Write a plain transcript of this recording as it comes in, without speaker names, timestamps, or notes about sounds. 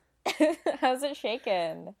How's it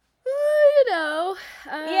shaken? You know,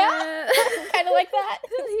 Yeah, kind of like that.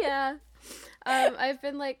 yeah. I've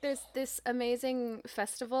been like, there's this amazing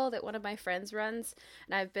festival that one of my friends runs,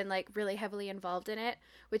 and I've been like really heavily involved in it,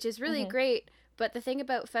 which is really Hmm. great. But the thing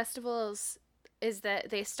about festivals is that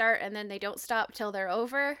they start and then they don't stop till they're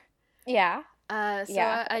over. Yeah, So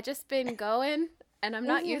yeah. I just been going, and I'm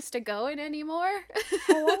not Hmm. used to going anymore.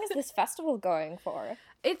 How long is this festival going for?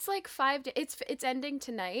 It's like 5 days. It's ending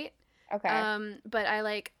tonight. Okay. But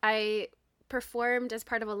I performed as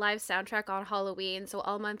part of a live soundtrack on Halloween, so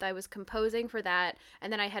all month I was composing for that,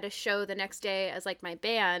 and then I had a show the next day as like my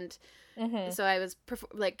band. Hmm. So I was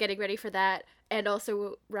like getting ready for that, and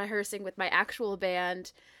also rehearsing with my actual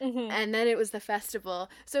band, Hmm. and then it was the festival.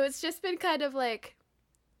 So it's just been kind of like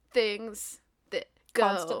things that go.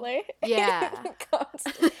 Constantly. Yeah.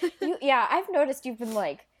 Constantly. Yeah, I've noticed you've been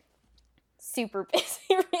like super busy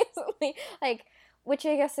recently. Like, which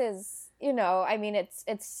I guess is, I mean,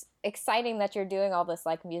 it's exciting that you're doing all this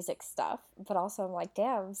like music stuff, but also I'm like,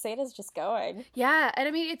 damn, Sada's just going. Yeah, and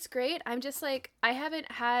I mean it's great. I'm just like I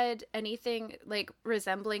haven't had anything like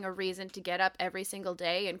resembling a reason to get up every single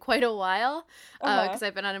day in quite a while, Uh-huh. because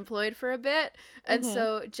I've been unemployed for a bit, and Hmm.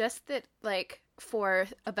 so just that like for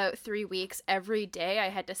about 3 weeks every day I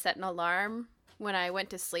had to set an alarm when I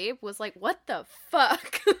went to sleep was like what the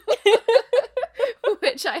fuck,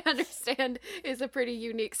 which I understand is a pretty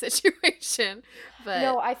unique situation, but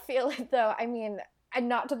No, I feel it though. I mean, and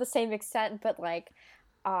not to the same extent, but like,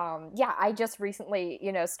 yeah, I just recently,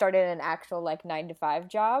 started an actual like 9 to 5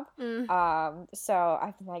 job. mm, So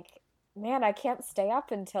I've been like, man, I can't stay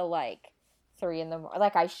up until like 3 in the morning.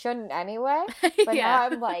 Like I shouldn't anyway, but now yeah.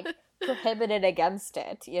 I'm like prohibited against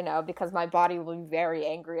it, because my body will be very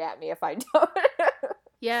angry at me if I don't.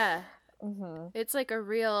 Yeah. Hmm. It's like a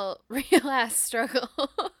real, real ass struggle.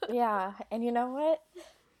 Yeah, and you know what?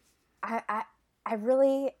 I, I, I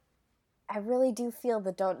really do feel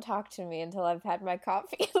the don't talk to me until I've had my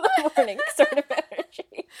coffee in the morning sort of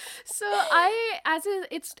energy. So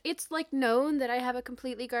it's like known that I have a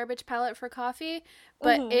completely garbage palate for coffee,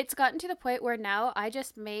 but Hmm. it's gotten to the point where now I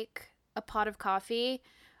just make a pot of coffee,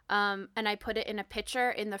 and I put it in a pitcher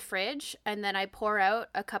in the fridge, and then I pour out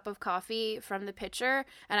a cup of coffee from the pitcher,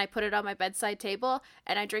 and I put it on my bedside table,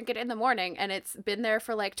 and I drink it in the morning, and it's been there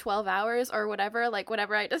for like 12 hours or whatever, like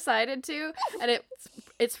whatever I decided to, and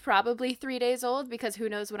it's probably 3 days old because who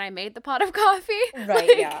knows when I made the pot of coffee, Right,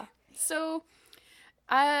 like yeah. so.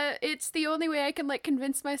 It's the only way I can like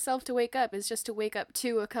convince myself to wake up is just to wake up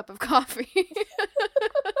to a cup of coffee.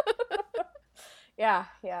 Yeah,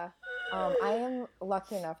 yeah. I am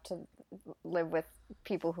lucky enough to live with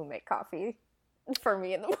people who make coffee for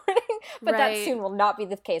me in the morning, but that Right. soon will not be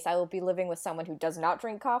the case. I will be living with someone who does not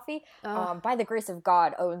drink coffee. Oh, By the grace of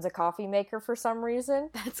God, owns a coffee maker for some reason,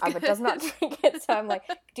 that's but does not good. drink it. So I'm like,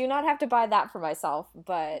 do not have to buy that for myself,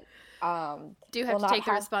 but Do you have will to not take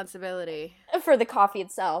the have responsibility? for the coffee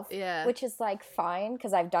itself, Yeah. which is like fine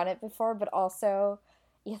because I've done it before, but also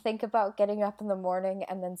you think about getting up in the morning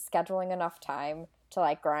and then scheduling enough time to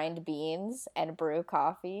like grind beans and brew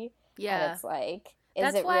coffee, and Yeah. it's like, is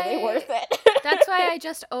That's it really why worth it? that's why I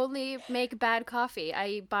just only make bad coffee.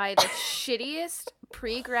 I buy the shittiest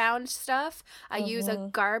pre-ground stuff. I use a Hmm.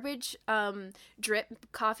 garbage drip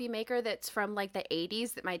coffee maker that's from like the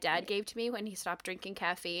 80s that my dad gave to me when he stopped drinking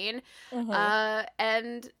caffeine. Hmm.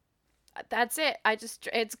 And that's it.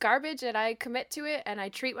 It's garbage and I commit to it and I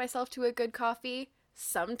treat myself to a good coffee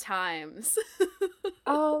sometimes.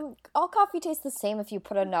 All coffee tastes the same if you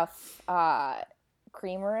put enough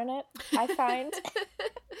creamer in it, I find.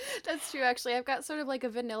 That's true, actually. I've got sort of like a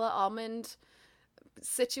vanilla almond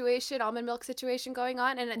milk situation going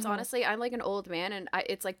on, and it's Hmm. honestly, I'm like an old man, and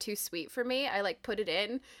it's like too sweet for me. I like put it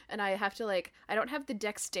in, and I have to like, I don't have the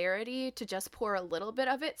dexterity to just pour a little bit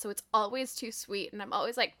of it, so it's always too sweet, and I'm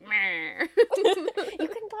always like, meh. You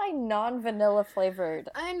can buy non-vanilla flavored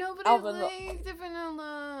I know, but I almond milk. like the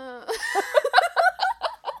vanilla.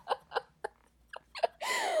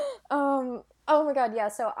 Oh my god, yeah.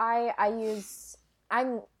 So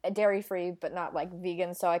I'm dairy free, but not like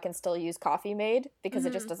vegan, so I can still use Coffee Made because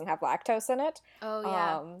it just Hmm. doesn't have lactose in it. Oh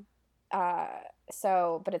yeah. Um, uh,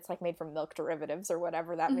 but it's like made from milk derivatives or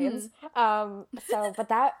whatever that Hmm. means. But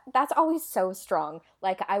that's always so strong.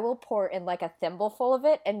 Like I will pour in like a thimbleful of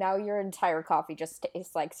it, and now your entire coffee just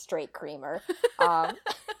tastes like straight creamer. Um,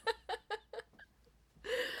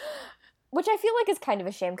 which I feel like is kind of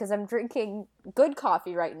a shame because I'm drinking good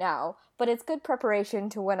coffee right now, but it's good preparation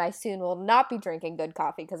to when I soon will not be drinking good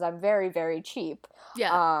coffee because I'm very, very cheap,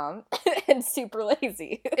 Yeah. um, and super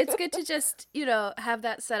lazy. It's good to just, have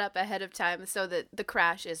that set up ahead of time so that the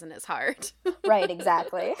crash isn't as hard. Right,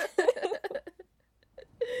 exactly.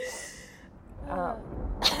 But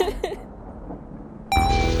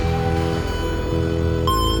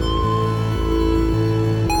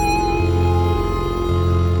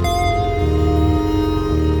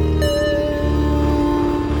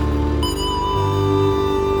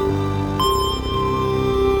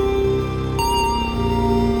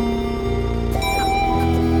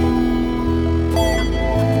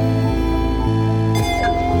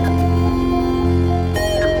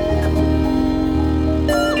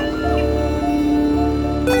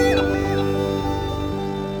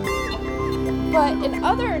in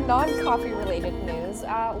other non-coffee related news,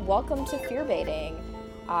 welcome to Fear Baiting,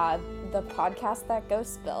 the podcast that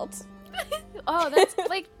Ghost built. Oh, that's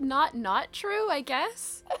like not true, I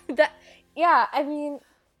guess. Yeah, I mean,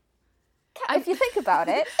 if you think about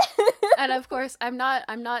it. And of course, I'm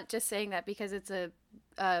not just saying that because it's a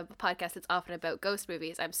podcast that's often about ghost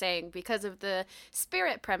movies. I'm saying because of the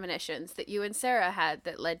spirit premonitions that you and Sarah had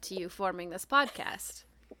that led to you forming this podcast.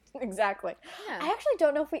 Exactly. Yeah. I actually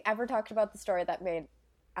don't know if we ever talked about the story that made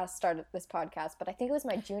us start this podcast, but I think it was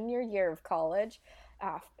my junior year of college,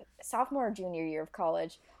 sophomore or junior year of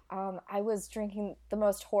college. I was drinking the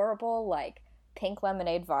most horrible, like, pink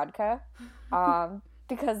lemonade vodka,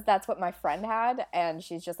 because that's what my friend had, and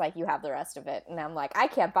she's just like, you have the rest of it. And I'm like, I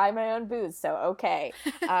can't buy my own booze, so okay,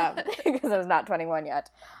 because I was not 21 yet.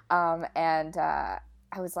 And I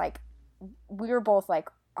was like, we were both like,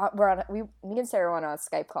 me and Sarah were on a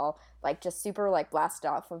Skype call, like, just super, like, blasted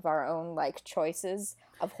off of our own, like, choices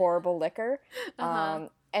of horrible liquor.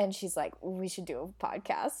 And she's like, we should do a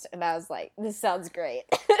podcast. And I was like, this sounds great.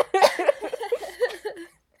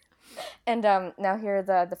 And now here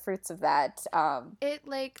are the fruits of that.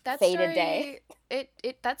 That faded story, day.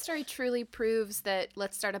 That story truly proves that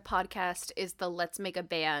Let's Start a Podcast is the Let's Make a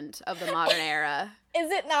Band of the modern era. Is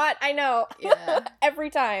it not? I know. Yeah. Every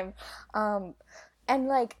time. And,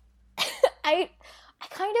 like, I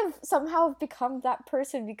kind of somehow have become that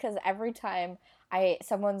person, because every time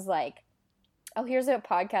someone's like, oh, here's a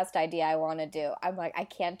podcast idea I want to do, I'm like, I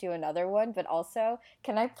can't do another one, but also,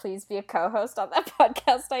 can I please be a co-host on that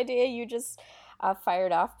podcast idea you just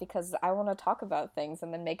fired off, because I want to talk about things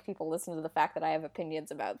and then make people listen to the fact that I have opinions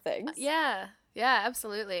about things. Yeah,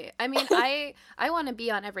 absolutely. I mean, I want to be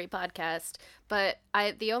on every podcast, but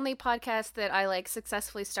the only podcast that I, like,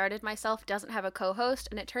 successfully started myself doesn't have a co-host,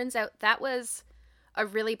 and it turns out that was a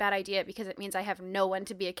really bad idea, because it means I have no one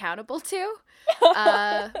to be accountable to,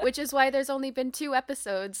 which is why there's only been 2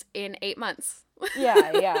 episodes in 8 months.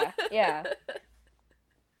 Yeah.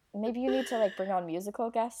 Maybe you need to, like, bring on musical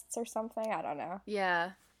guests or something. I don't know.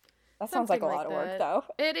 Yeah. That sounds like a lot of work, though.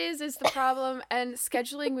 It is the problem, and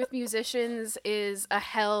scheduling with musicians is a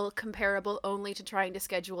hell comparable only to trying to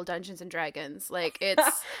schedule Dungeons and Dragons. Like,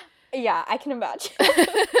 it's... Yeah, I can imagine.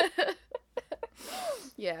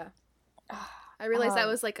 Yeah. I realized that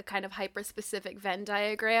was, like, a kind of hyper-specific Venn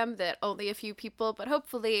diagram that only a few people, but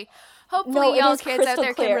hopefully y'all kids out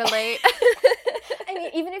there can relate. I mean,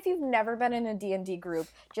 even if you've never been in a D&D group,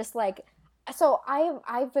 just, like... So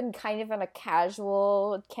I've been kind of in a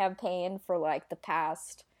casual campaign for, like, the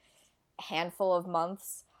past handful of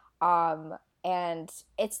months, and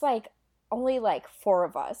it's, like, only, like, 4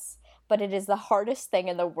 of us, but it is the hardest thing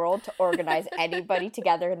in the world to organize anybody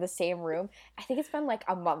together in the same room. I think it's been, like,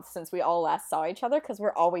 a month since we all last saw each other, because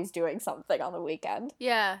we're always doing something on the weekend.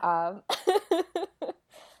 Yeah.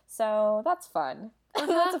 So that's fun.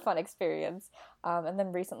 That's a fun experience. And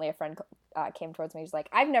then recently a friend came towards me. She's like,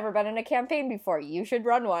 I've never been in a campaign before. You should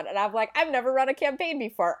run one. And I'm like, I've never run a campaign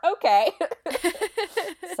before. Okay.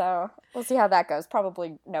 So we'll see how that goes.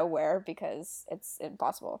 Probably nowhere, because it's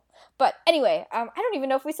impossible. But anyway, I don't even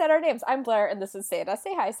know if we said our names. I'm Blair, and this is Seda.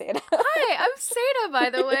 Say hi, Seda. Hi, I'm Seda, by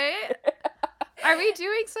the way. Are we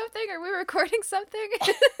doing something? Are we recording something?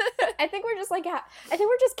 I think we're just, like, I think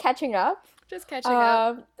we're just catching up. Just catching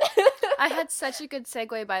up. I had such a good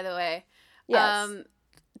segue, by the way. Yes.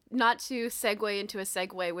 Not to segue into a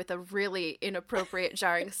segue with a really inappropriate,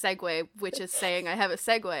 jarring segue, which is saying I have a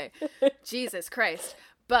segue. Jesus Christ.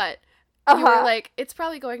 But you were like, it's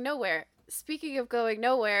probably going nowhere. Speaking of going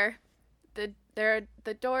nowhere, there are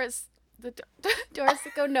the doors that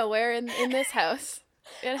go nowhere in this house.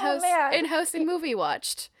 In-house and movie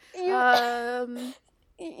watched. You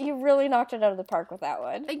really knocked it out of the park with that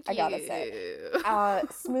one. Thank you. I gotta say.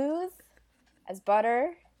 Smooth as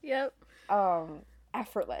butter. Yep.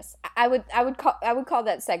 Effortless. I would call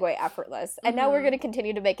that segue effortless. And now we're gonna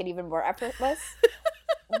continue to make it even more effortless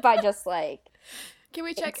by just, like. Can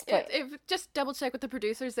we check if just double check with the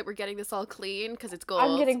producers that we're getting this all clean, because it's gold.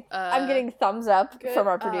 I'm getting thumbs up from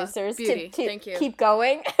our producers. Beauty. To Thank you. Keep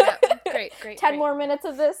going. Yep. Great. 10 more minutes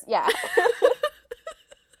of this. Yeah.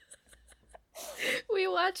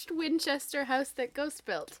 watched Winchester House That Ghost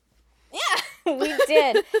Built. Yeah, we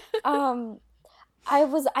did.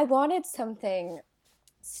 I wanted something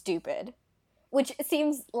stupid, which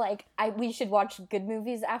seems like we should watch good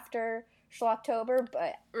movies after Schlocktober,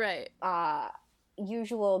 but right.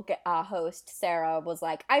 Usual host Sarah was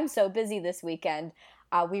like, I'm so busy this weekend.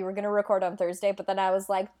 We were going to record on Thursday, but then I was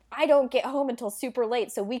like, I don't get home until super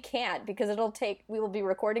late, so we can't, because we will be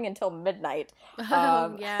recording until midnight.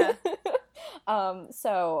 Yeah.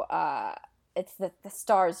 So it's the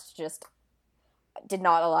stars just did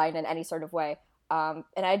not align in any sort of way. And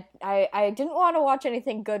I didn't want to watch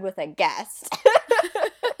anything good with a guest.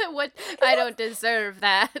 What? I don't deserve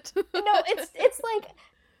that. No, it's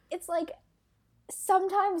like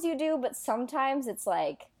sometimes you do, but sometimes it's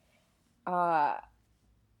like, no,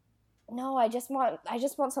 I just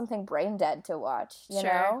want something brain dead to watch, you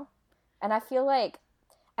know? And I feel like,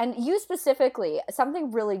 and you specifically,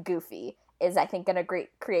 something really goofy is, I think, going to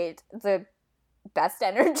create the best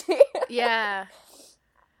energy. Yeah.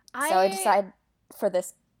 So I decided for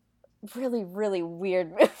this really, really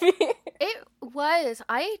weird movie. It was.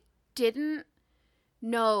 I didn't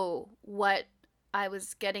know what I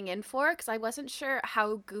was getting in for, because I wasn't sure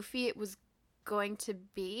how goofy it was going to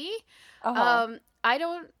be. Uh-huh.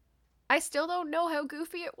 I still don't know how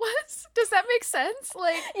goofy it was. Does that make sense?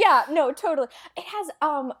 Like, yeah, no, totally. It has,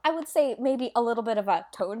 I would say maybe a little bit of a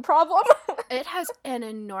tone problem. it has an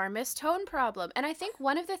enormous tone problem. And I think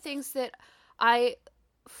one of the things that I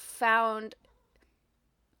found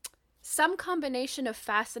some combination of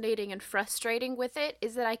fascinating and frustrating with it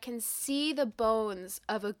is that I can see the bones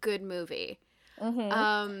of a good movie.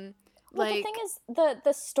 Mm-hmm. Well, the thing is,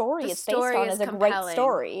 the story it's based on is a compelling. great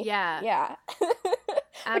story. Yeah.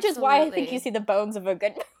 Which is why I think you see the bones of a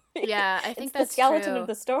good movie. Yeah, I think that's the skeleton true. of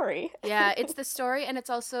the story. Yeah, it's the story, and it's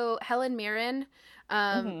also Helen Mirren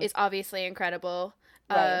is obviously incredible.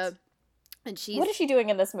 Right. And what is she doing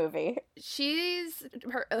in this movie? She's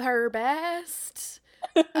her best.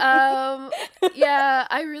 Yeah,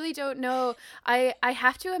 I really don't know. I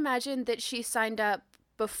have to imagine that she signed up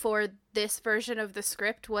before this version of the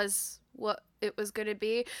script was what it was going to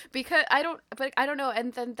be, because I don't know.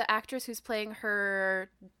 And then the actress who's playing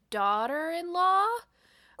her daughter-in-law,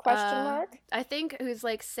 question mark, I think, who's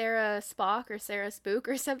like Sarah Spock or Sarah Spook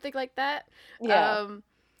or something like that. Yeah.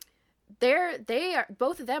 They are,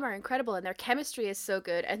 both of them are incredible, and their chemistry is so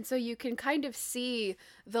good, and so you can kind of see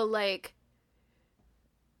the like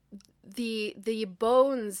the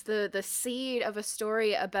bones, the seed of a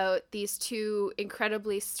story about these two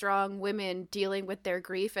incredibly strong women dealing with their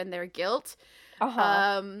grief and their guilt.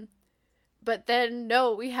 But then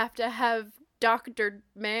no, we have to have Dr.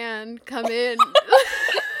 Man come in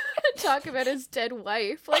and talk about his dead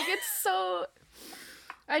wife. Like, it's so,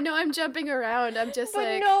 I know I'm jumping around. I'm just but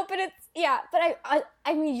like, no, but it's, yeah, but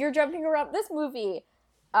I mean, you're jumping around. This movie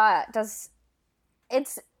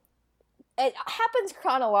it happens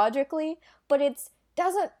chronologically, but it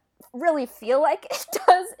doesn't really feel like it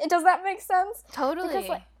does. Does that make sense? Totally. Because,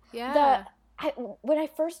 like, yeah. when I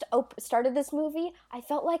first started this movie, I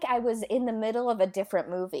felt like I was in the middle of a different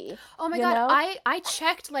movie. Oh my God. I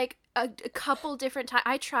checked like a couple different times.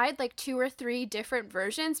 I tried like 2 or 3 different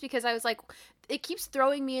versions, because I was like, it keeps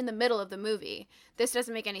throwing me in the middle of the movie. This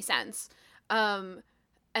doesn't make any sense. And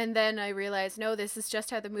then I realized, no, this is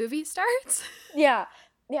just how the movie starts. Yeah.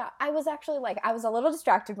 Yeah, I was actually I was a little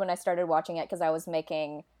distracted when I started watching it, because I was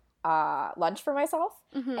making lunch for myself.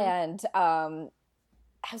 Mm-hmm. And I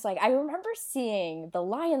was like, I remember seeing the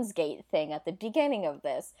Lionsgate thing at the beginning of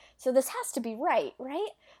this, so this has to be right?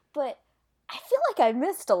 But I feel like I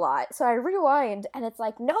missed a lot, so I rewind, and it's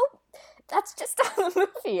like, nope, that's just how the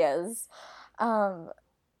movie is.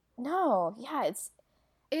 No, yeah,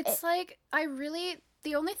 it's like,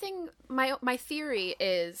 the only thing, my theory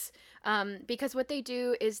is, because what they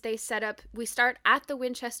do is we start at the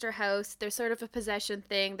Winchester house. There's sort of a possession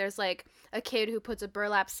thing. There's like a kid who puts a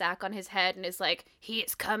burlap sack on his head and is like, he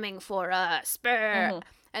is coming for us. Mm-hmm.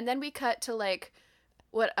 And then we cut to like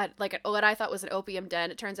what I thought was an opium den.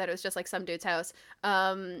 It turns out it was just like some dude's house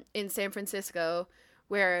in San Francisco,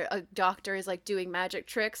 where a doctor is like doing magic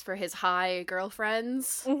tricks for his high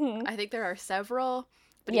girlfriends. Mm-hmm. I think there are several.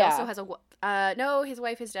 But he also has no, his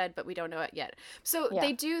wife is dead, but we don't know it yet. So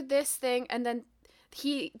they do this thing, and then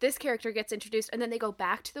this character gets introduced, and then they go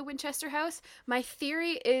back to the Winchester house. My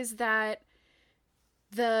theory is that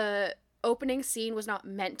the opening scene was not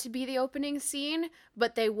meant to be the opening scene,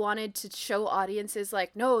 but they wanted to show audiences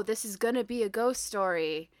like, no, this is gonna be a ghost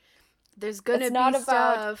story. There's gonna be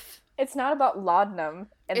stuff. It's not about laudanum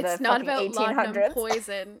in the fucking 1800s. Laudanum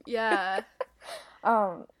poison. Yeah.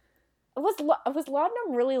 Was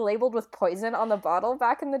laudanum really labeled with poison on the bottle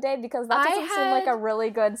back in the day? Because that doesn't seem like a really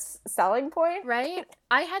good selling point. Right?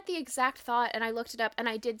 I had the exact thought, and I looked it up, and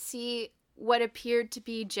I did see what appeared to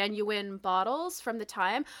be genuine bottles from the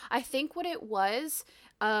time. I think what it was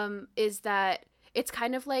is that it's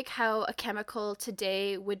kind of like how a chemical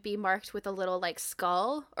today would be marked with a little like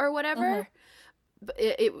skull or whatever.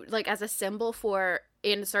 It like as a symbol for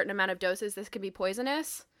in a certain amount of doses this can be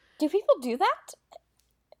poisonous. Do people do that?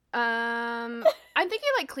 I'm thinking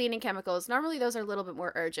like cleaning chemicals. Normally those are a little bit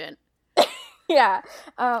more urgent. Yeah.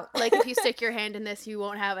 Like if you stick your hand in this, you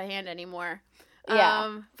won't have a hand anymore.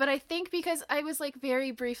 Yeah. But I think because I was like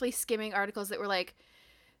very briefly skimming articles that were like,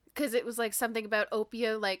 because it was like something about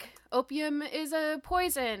opium, like opium is a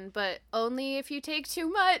poison, but only if you take too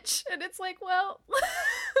much. And it's like, well, well,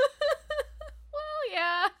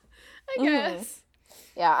 yeah, I guess.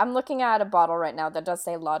 Yeah, I'm looking at a bottle right now that does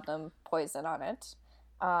say laudanum poison on it.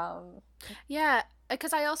 Yeah,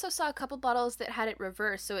 because I also saw a couple bottles that had it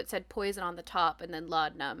reversed, so it said poison on the top and then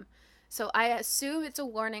laudanum. So I assume it's a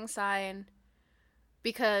warning sign,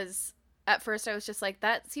 because at first I was just like,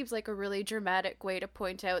 that seems like a really dramatic way to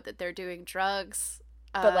point out that they're doing drugs.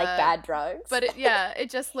 But like bad drugs. But it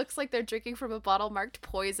just looks like they're drinking from a bottle marked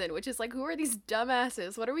poison, which is like, who are these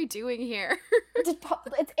dumbasses? What are we doing here?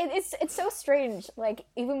 It's so strange. Like,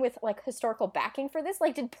 even with like historical backing for this,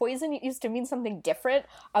 like, did poison used to mean something different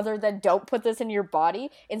other than don't put this in your body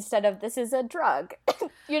instead of this is a drug?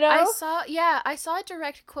 You know? I saw a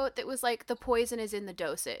direct quote that was like, the poison is in the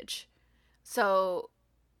dosage. So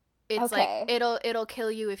it's like it'll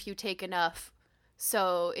kill you if you take enough.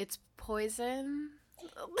 So it's poison.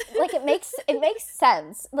 Like it makes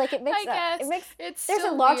sense. Like it makes there's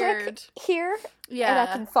a logic weird here, and I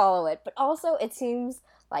can follow it. But also, it seems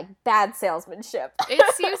like bad salesmanship.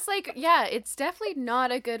 It seems like it's definitely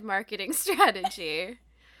not a good marketing strategy.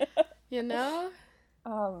 You know.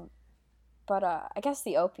 But I guess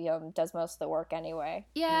the opium does most of the work anyway.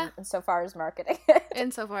 Yeah. Insofar as marketing.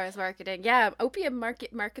 Yeah, opium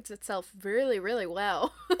markets itself really, really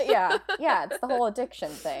well. yeah, it's the whole addiction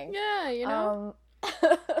thing. Yeah, you know.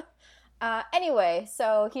 Anyway,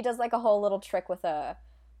 so he does like a whole little trick with a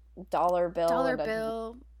dollar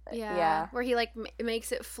bill. Yeah. Where he like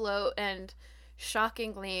makes it float, and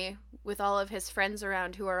shockingly, with all of his friends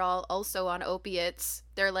around who are all also on opiates,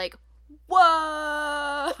 they're like,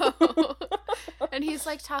 whoa. And he's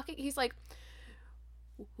like talking, he's like,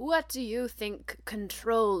 what do you think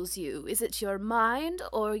controls you? Is it your mind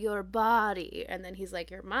or your body? And then he's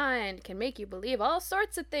like, your mind can make you believe all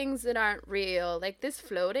sorts of things that aren't real, like this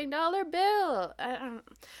floating dollar bill.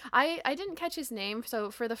 I didn't catch his name,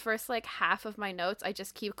 so for the first like half of my notes, I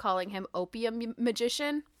just keep calling him Opium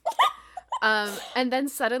Magician. And then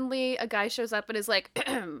suddenly a guy shows up and is like,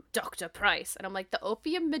 Dr. Price. And I'm like, the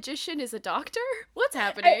Opium Magician is a doctor? What's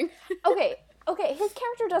happening? Okay, his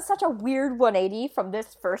character does such a weird 180 from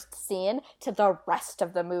this first scene to the rest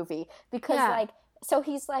of the movie. Because, like, so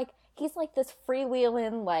he's like this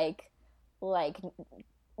freewheeling, like,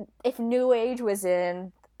 if New Age was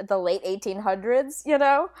in the late 1800s, you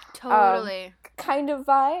know? Totally. Kind of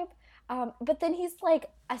vibe. But then he's like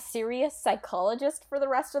a serious psychologist for the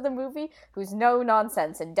rest of the movie who's no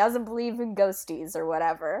nonsense and doesn't believe in ghosties or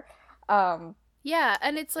whatever. Yeah,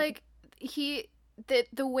 and it's like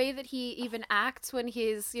the way that he even acts when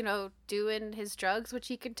he's, you know, doing his drugs, which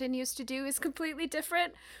he continues to do, is completely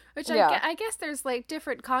different. Which I guess there's like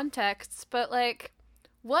different contexts, but like,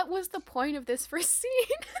 what was the point of this first scene?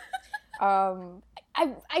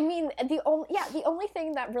 I mean, the only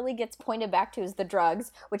thing that really gets pointed back to is the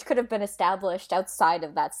drugs, which could have been established outside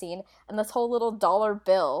of that scene, and this whole little dollar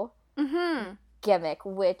bill gimmick,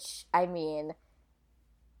 which, I mean...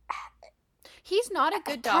 He's not a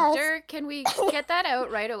good doctor. Can we get that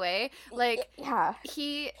out right away? Like, yeah.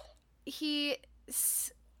 He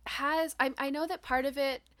has... I know that part of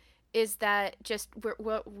it is that just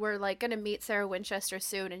we're like gonna meet Sarah Winchester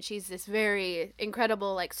soon, and she's this very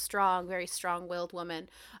incredible, like very strong-willed woman,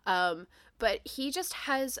 but he just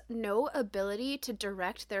has no ability to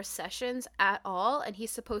direct their sessions at all, and he's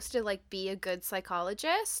supposed to like be a good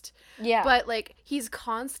psychologist, but like he's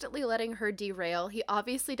constantly letting her derail. He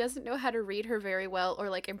obviously doesn't know how to read her very well, or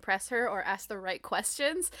like impress her, or ask the right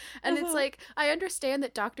questions, and it's like, I understand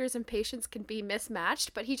that doctors and patients can be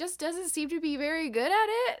mismatched, but he just doesn't seem to be very good at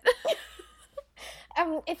it.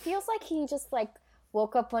 It feels like he just like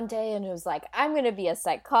woke up one day and was like, I'm gonna be a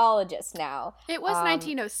psychologist now. It was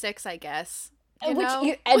 1906, I guess. And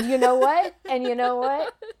you know what?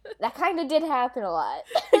 That kind of did happen a lot.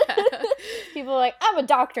 Yeah. People are like, I'm a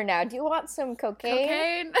doctor now. Do you want some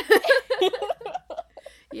cocaine?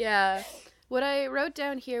 Yeah. What I wrote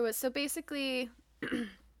down here was, so basically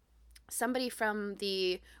somebody from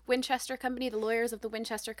the Winchester Company, the lawyers of the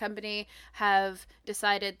Winchester Company, have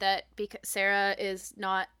decided that because Sarah is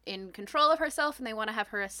not in control of herself and they want to have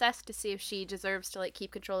her assessed to see if she deserves to like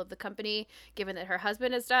keep control of the company given that her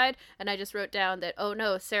husband has died. And I just wrote down that, oh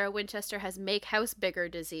no, Sarah Winchester has make house bigger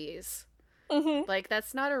disease. Like,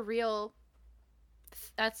 that's not a real,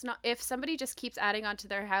 that's not, if somebody just keeps adding onto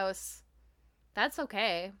their house, that's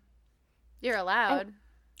okay. You're allowed.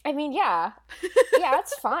 I mean, yeah,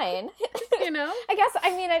 it's fine. You know? I guess,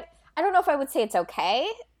 I mean, I don't know if I would say it's okay.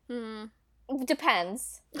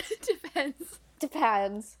 Depends.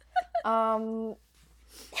 Depends. Okay,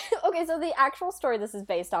 so the actual story this is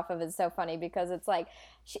based off of is so funny because it's like,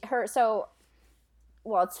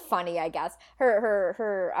 well, it's funny, I guess. The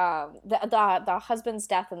husband's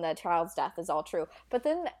death and the child's death is all true. But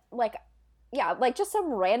then, like, yeah, like just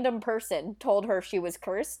some random person told her she was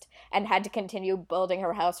cursed and had to continue building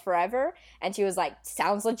her house forever. And she was like,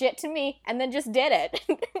 sounds legit to me. And then just did it.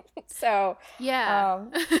 So, yeah.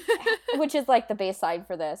 Which is like the baseline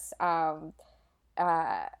for this.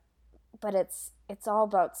 But it's all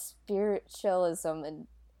about spiritualism and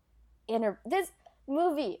this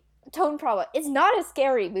movie, Tone Problem, it's not a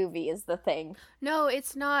scary movie is the thing. No,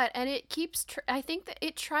 it's not. And it keeps, I think that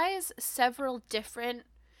it tries several different,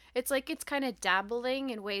 it's like it's kind of dabbling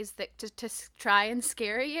in ways that to try and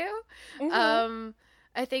scare you. I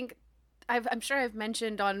think I'm sure I've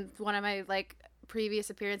mentioned on one of my like previous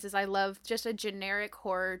appearances, I love just a generic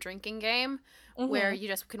horror drinking game where you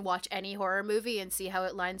just can watch any horror movie and see how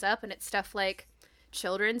it lines up. And it's stuff like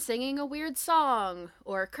children singing a weird song,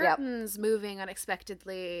 or curtains moving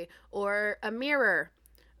unexpectedly, or a mirror,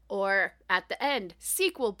 or at the end,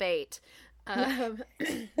 sequel bait,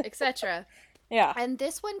 etc. Yeah. And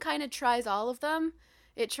this one kind of tries all of them.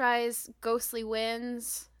 It tries ghostly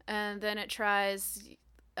winds, and then it tries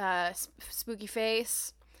spooky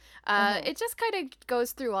face. It just kind of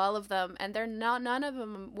goes through all of them, and none of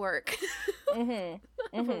them work. None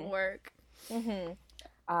of them work. To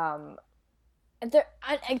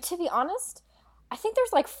be honest, I think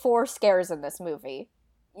there's like 4 scares in this movie.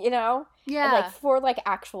 You know? Yeah. And, like 4 like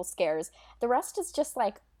actual scares. The rest is just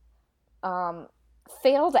like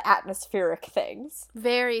failed atmospheric things.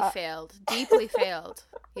 Very failed. Deeply failed.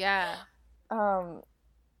 Yeah.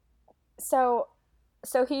 So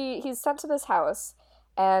he's sent to this house,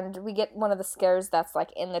 and we get one of the scares that's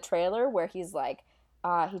like in the trailer where he's like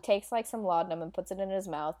he takes like some laudanum and puts it in his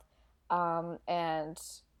mouth, and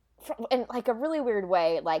in like a really weird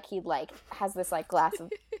way, like he like has this like glass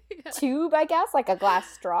of tube, I guess, like a glass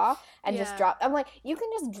straw, and just drop. I'm like, you can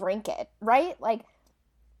just drink it, right? Like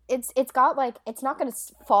it's got like, it's not gonna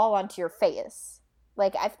fall onto your face.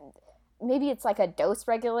 Like maybe it's like a dose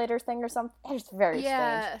regulator thing or something. It's very strange.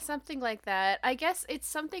 Yeah, something like that. I guess it's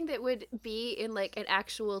something that would be in like an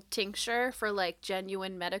actual tincture for like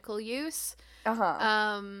genuine medical use.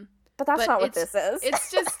 But that's not what this is.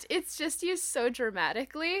 It's just used so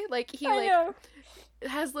dramatically. Like he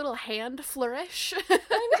has little hand flourish.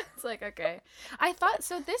 It's like, okay. I thought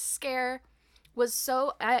so. This scare was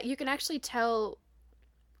so you can actually tell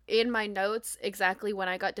in my notes exactly when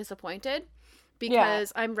I got disappointed,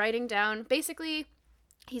 because I'm writing down basically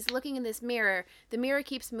he's looking in this mirror. The mirror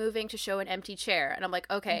keeps moving to show an empty chair, and I'm like,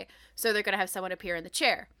 okay, so they're gonna have someone appear in the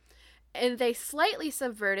chair. And they slightly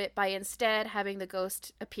subvert it by instead having the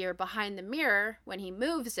ghost appear behind the mirror when he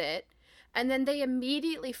moves it. And then they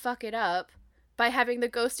immediately fuck it up by having the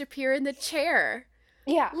ghost appear in the chair.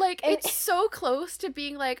 Yeah. Like, it's so close to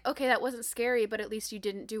being like, okay, that wasn't scary, but at least you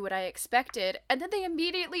didn't do what I expected. And then they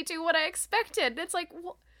immediately do what I expected. It's like,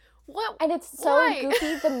 what? And it's so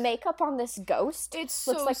goofy. The makeup on this ghost looks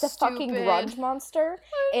like the stupid. fucking grunge monster.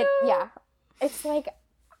 It's like...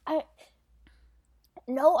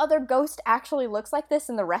 No other ghost actually looks like this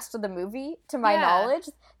in the rest of the movie, to my knowledge.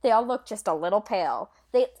 They all look just a little pale.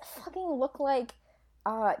 They fucking look like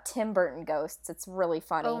Tim Burton ghosts. It's really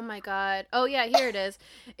funny. Oh my god. Oh yeah, here it is.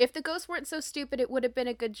 If the ghosts weren't so stupid, it would have been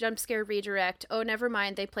a good jump scare redirect. Oh, never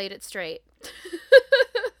mind. They played it straight.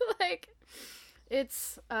 Like,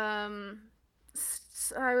 it's, I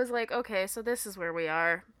was like, okay, so this is where we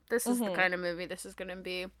are. This is the kind of movie this is gonna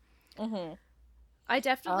be. I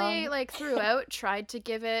definitely, like, throughout tried to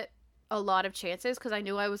give it a lot of chances, because I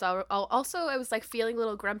knew I was also, I was, like, feeling a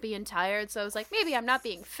little grumpy and tired, so I was like, maybe I'm not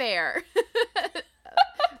being fair.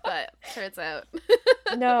 But turns out.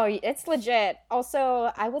 No, it's legit.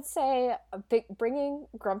 Also, I would say bringing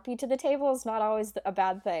grumpy to the table is not always a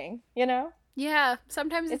bad thing, you know? Yeah,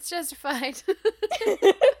 sometimes it's justified.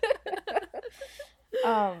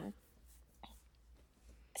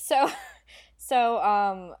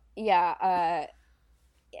 yeah,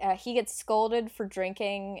 he gets scolded for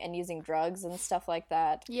drinking and using drugs and stuff like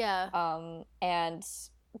that. Yeah. And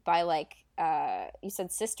by like you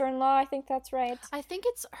said sister-in-law, I think that's right. I think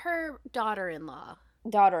it's her daughter-in-law.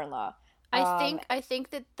 Daughter-in-law. I think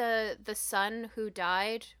that the son who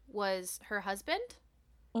died was her husband.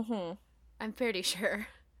 Mhm. I'm pretty sure.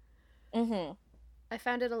 Mhm. I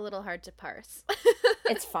found it a little hard to parse.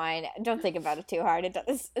 It's fine. Don't think about it too hard. It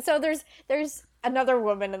does. So there's another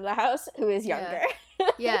woman in the house who is younger.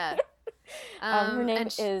 Yeah. Her name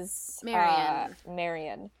and is Marion.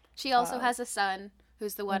 Marion. She also has a son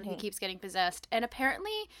who's the one who Mhm. keeps getting possessed. And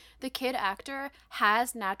apparently the kid actor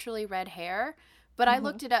has naturally red hair, but I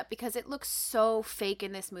looked it up because it looks so fake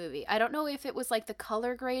in this movie. I don't know if it was like the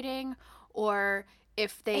color grading or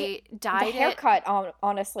if they dyed The haircut,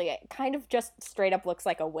 honestly, it kind of just straight up looks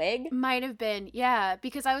like a wig. Might have been, yeah,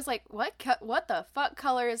 because I was like, what the fuck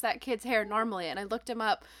color is that kid's hair normally? And I looked him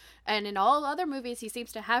up, and in all other movies, he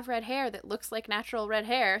seems to have red hair that looks like natural red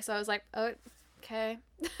hair. So I was like, oh, okay.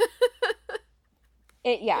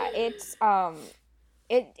 It's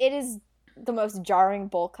it is the most jarring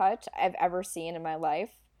bowl cut I've ever seen in my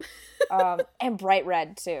life. And bright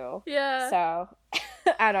red too. Yeah. So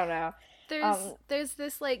I don't know. There's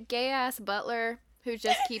this like gay ass butler who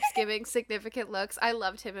just keeps giving significant looks. I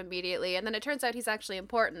loved him immediately, and then it turns out he's actually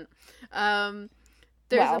important. There's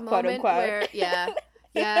well, a moment quote, where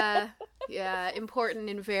important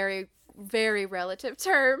in very, very relative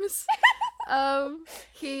terms.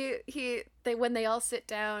 When they all sit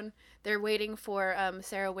down, they're waiting for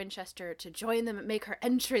Sarah Winchester to join them and make her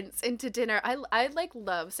entrance into dinner. I like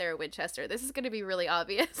love Sarah Winchester. This is going to be really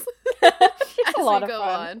obvious It's a lot of go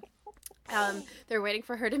fun. on. They're waiting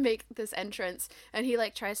for her to make this entrance, and he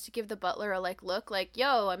like tries to give the butler a like look, like,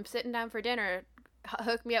 "Yo, I'm sitting down for dinner.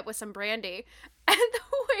 Hook me up with some brandy." And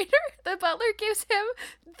the butler gives him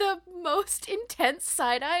the most intense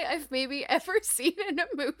side eye I've maybe ever seen in a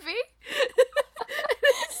movie.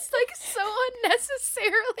 It's like so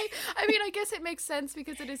unnecessarily. I mean, I guess it makes sense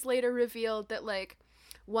because it is later revealed that like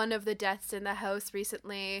one of the deaths in the house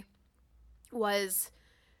recently was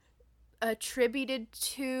attributed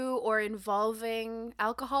to or involving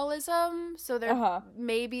alcoholism, so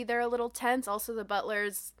maybe they're a little tense. Also, the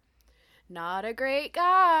butler's not a great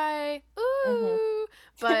guy,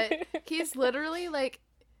 but he's literally like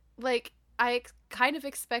I kind of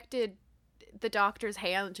expected the doctor's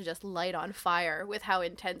hand to just light on fire with how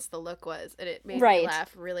intense the look was, and it made me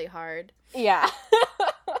laugh really hard. Yeah.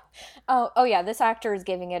 oh yeah, this actor is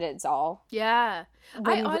giving it its all. Yeah.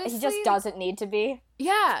 He just doesn't need to be.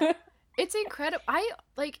 Yeah. It's incredible.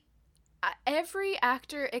 Every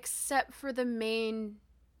actor except for the main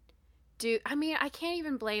dude. I mean, I can't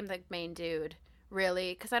even blame the main dude,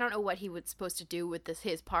 really, because I don't know what he was supposed to do with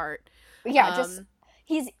his part. Yeah, just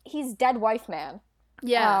he's dead wife man.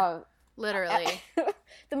 Yeah, literally.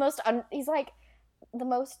 He's like the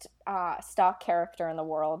most stock character in the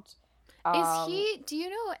world. Do you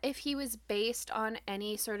know if he was based on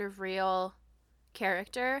any sort of real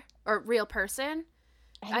character or real person?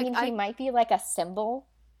 I mean, he might be like a symbol.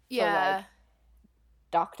 Yeah. For, like,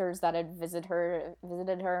 doctors that had visited her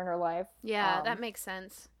in her life. Yeah, that makes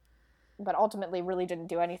sense. But ultimately really didn't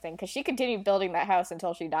do anything because she continued building that house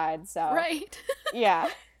until she died. So right. Yeah.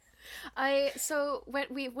 So when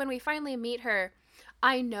we finally meet her,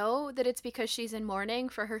 I know that it's because she's in mourning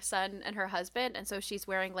for her son and her husband, and so she's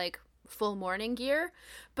wearing like full mourning gear,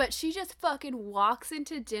 but she just fucking walks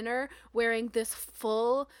into dinner wearing this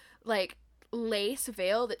full like lace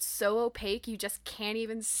veil that's so opaque you just can't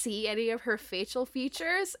even see any of her facial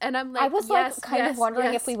features, and I'm like, I was kind of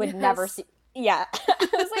wondering if we would never see. Yeah. I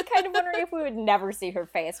was like kind of wondering if we would never see her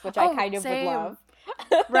face, which I kind of would love.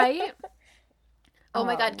 Right? Oh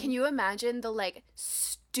my god, can you imagine the like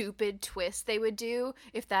stupid twist they would do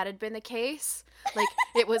if that had been the case? Like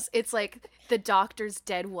it's like the doctor's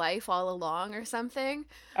dead wife all along or something.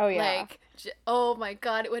 Oh yeah. Like, oh my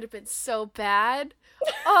god, it would have been so bad.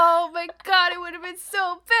 Oh my god, it would have been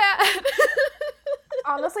so bad.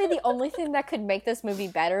 Honestly, the only thing that could make this movie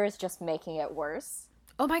better is just making it worse.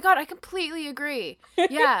 Oh my god, I completely agree.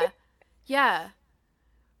 Yeah. Yeah.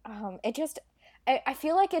 I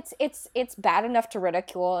feel like it's bad enough to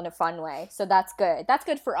ridicule in a fun way, so that's good. That's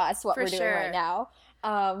good for us, what we're doing right now.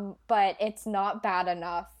 But it's not bad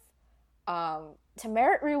enough to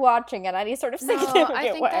merit rewatching in any sort of significant way.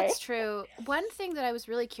 I think that's true. One thing that I was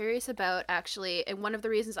really curious about, actually, and one of the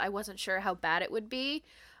reasons I wasn't sure how bad it would be,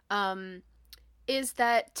 is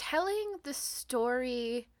that telling the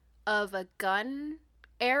story of a gun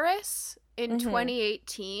heiress in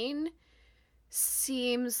 2018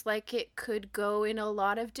 seems like it could go in a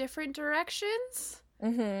lot of different directions.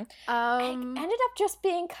 Mm-hmm. I Um, ended up just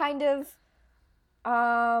being kind of,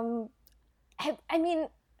 I mean,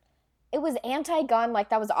 it was anti-gun, like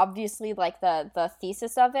that was obviously like the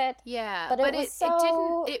thesis of it, yeah, but it but was it didn't.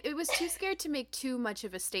 so, It was too scared to make too much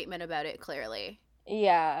of a statement about it. Clearly,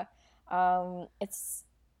 yeah. It's,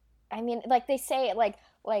 I mean, like they say, like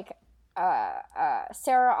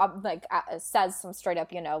Sarah says some straight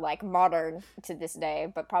up, like modern to this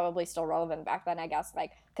day, but probably still relevant back then, I guess,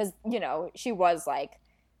 like because she was like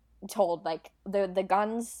told like the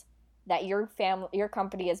guns that your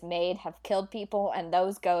company has made have killed people, and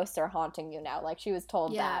those ghosts are haunting you now. Like she was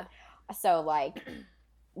told yeah, that, so like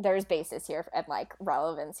there's basis here and like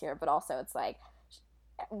relevance here, but also it's like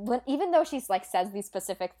when even though she's like says these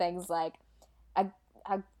specific things like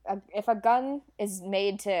a, if a gun is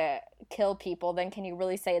made to kill people, then can you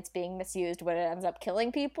really say it's being misused when it ends up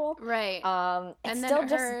killing people? right. It And then still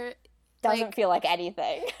just her, doesn't like, feel like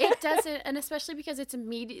anything. it doesn't, and especially because it's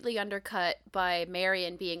immediately undercut by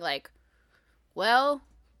Marion being like, "Well,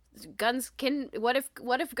 guns can. What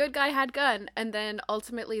if good guy had gun?" And then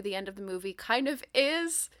ultimately, the end of the movie kind of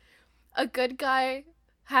is a good guy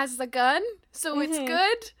has the gun, so it's Mm-hmm.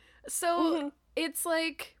 good. So Mm-hmm. it's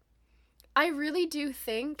like, I really do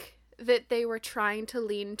think that they were trying to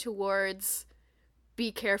lean towards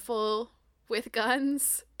be careful with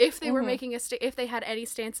guns. If they were Mm-hmm. making if they had any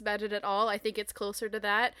stance about it at all, I think it's closer to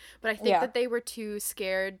that. But I think Yeah. that they were too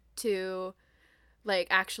scared to like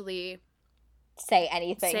actually Say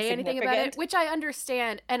anything say anything about it, significant. which I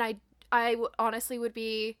understand, and honestly would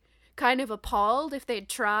be kind of appalled if they'd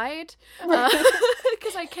tried,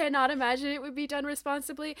 because I cannot imagine it would be done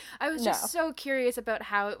responsibly. I was No. just so curious about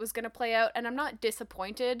how it was going to play out, and I'm not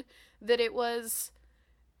disappointed that it was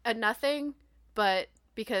a nothing, but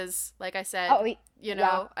because, like I said, Oh,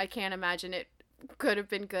 yeah. I can't imagine it could have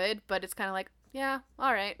been good, but it's kind of like, yeah,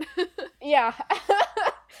 all right. Yeah.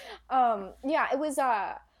 Yeah, it was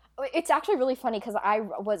it's actually really funny because I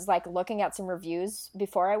was like looking at some reviews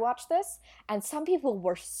before I watched this, and some people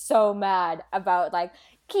were so mad about like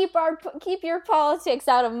keep your politics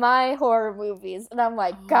out of my horror movies, and I'm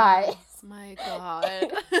like, guys, Oh my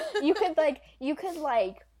god. you could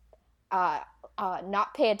like uh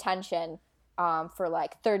not pay attention for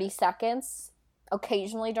like 30 seconds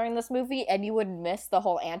occasionally during this movie, and you would miss the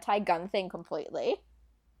whole anti-gun thing completely.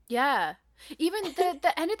 Yeah. Even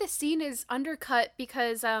the end of the scene is undercut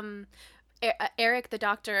because Eric the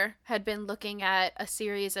doctor had been looking at a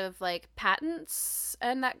series of like patents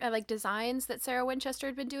and that like designs that Sarah Winchester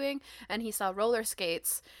had been doing, and he saw roller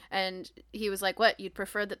skates, and he was like, "What, you'd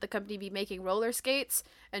prefer that the company be making roller skates?"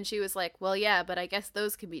 And she was like, "Well, yeah, but I guess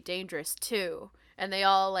those can be dangerous too." And they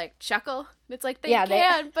all like chuckle. It's like, they Yeah, they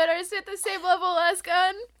can, but is it the same level as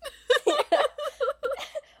gun?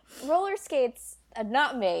 roller skates are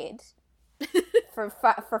not made for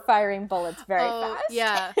firing bullets very Oh,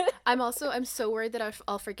 yeah. fast. I'm so worried that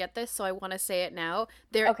I'll forget this, so I want to say it now.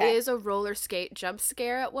 There Okay. is a roller skate jump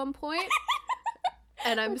scare at one point,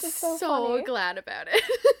 and I'm Which is so so funny. glad about it.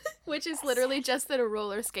 Which is literally just that a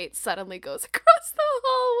roller skate suddenly goes across the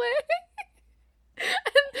hallway.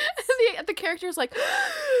 And the character's like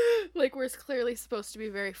we're clearly supposed to be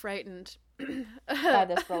very frightened By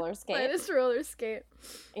this roller by skate. this roller skate.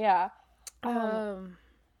 Yeah. Um,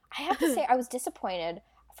 I have to say I was disappointed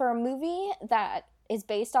for a movie that is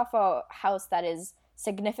based off a house that is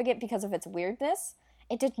significant because of its weirdness.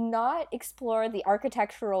 It did not explore the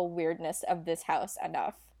architectural weirdness of this house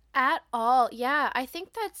enough. At all. Yeah, I think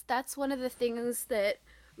that's one of the things that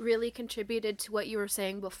really contributed to what you were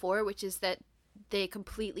saying before, which is that they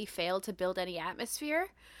completely failed to build any atmosphere.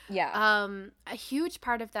 Yeah. A huge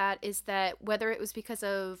part of that is that whether it was because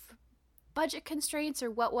of budget constraints or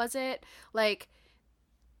what was it, like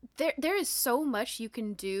there is so much you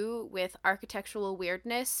can do with architectural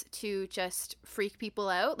weirdness to just freak people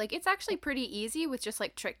out. Like, it's actually pretty easy with just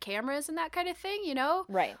like trick cameras and that kind of thing,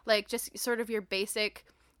 Right. like just sort of your basic,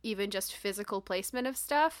 even just physical placement of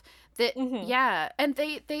stuff that, Mm-hmm. yeah. And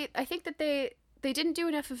they I think that they didn't do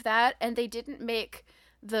enough of that, and they didn't make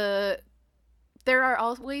there are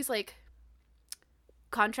always like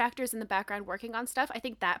contractors in the background working on stuff. I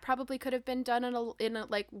think that probably could have been done in a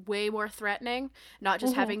like way more threatening, not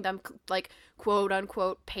just Mm-hmm. having them like quote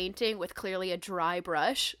unquote painting with clearly a dry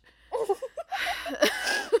brush.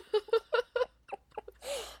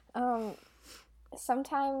 um,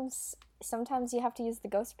 sometimes you have to use the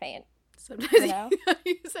ghost paint. Sometimes You know?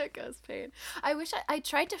 you use that ghost paint. I wish I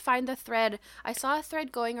tried to find the thread. I saw a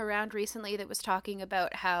thread going around recently that was talking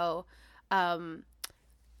about how um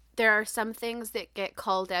there are some things that get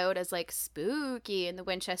called out as like spooky in the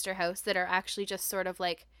Winchester house that are actually just sort of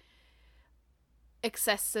like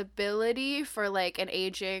accessibility for like an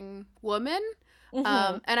aging woman.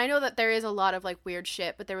 Mm-hmm. And I know that there is a lot of like weird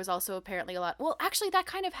shit, but there was also apparently a lot. Well, actually, that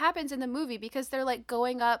kind of happens in the movie because they're like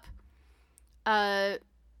going up a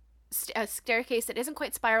staircase that isn't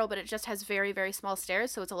quite spiral, but it just has very, very small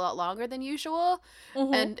stairs, so it's a lot longer than usual.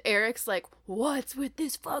 Mm-hmm. And Eric's like, "What's with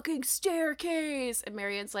this fucking staircase?" And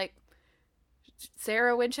Marianne's like,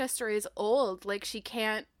 "Sarah Winchester is old. Like she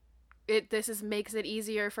can't. This is makes it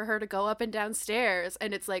easier for her to go up and down stairs."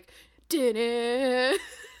 And it's like, did it?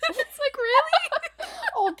 It's like, really?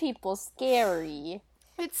 Old people scary.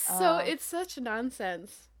 It's so it's such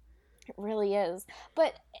nonsense. It really is.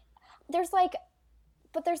 But there's like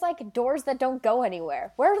doors that don't go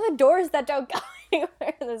anywhere. Where are the doors that don't go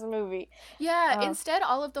anywhere in this movie? Yeah, instead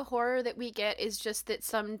all of the horror that we get is just that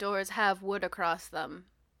some doors have wood across them.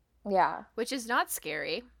 Yeah. Which is not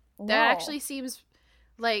scary. No. That actually seems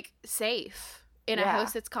like safe. In a Yeah.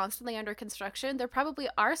 house that's constantly under construction, there probably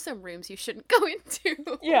are some rooms you shouldn't go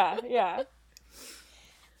into. Yeah.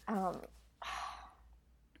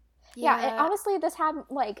 Yeah, and honestly, this had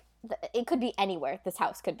like it could be anywhere. This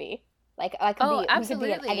house could be like we could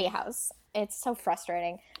be in any house. It's so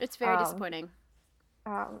frustrating. It's very disappointing.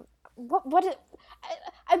 I'm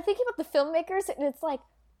thinking about the filmmakers, and it's like,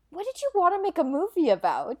 what did you want to make a movie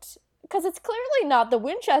about? Because it's clearly not the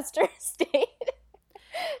Winchester estate.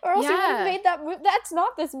 Or else you would have made that movie. That's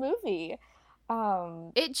not this movie.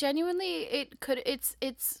 It genuinely,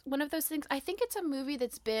 it's one of those things. I think it's a movie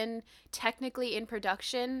that's been technically in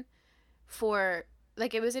production for,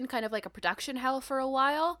 like, it was in kind of like a production hell for a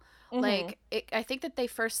while. Mm-hmm. Like, I think that they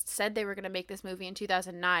first said they were going to make this movie in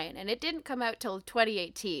 2009, and it didn't come out till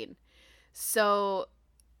 2018. So,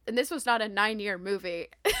 and this was not a 9-year movie.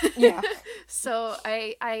 Yeah. So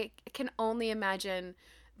I can only imagine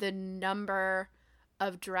the number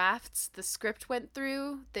of drafts the script went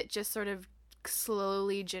through that just sort of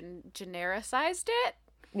slowly genericized it.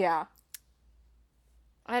 Yeah.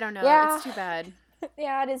 I don't know. Yeah. It's too bad.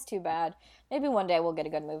 Yeah, it is too bad. Maybe one day we'll get a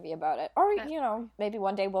good movie about it. Or, maybe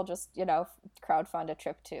one day we'll just, crowdfund a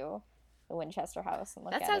trip to the Winchester house and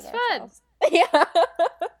look at it ourselves. That sounds fun. Yeah.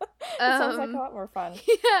 It sounds like a lot more fun.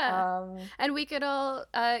 Yeah. And we could all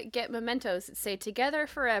get mementos that say "Together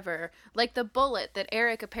Forever," like the bullet that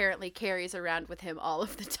Eric apparently carries around with him all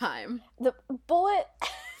of the time. The bullet.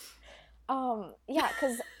 Yeah,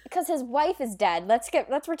 because his wife is dead. Let's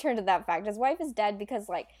return to that fact. His wife is dead because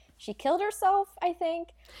she killed herself, I think.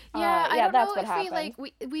 Yeah, I don't know if happened.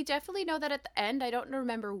 We definitely know that at the end. I don't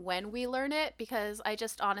remember when we learn it because I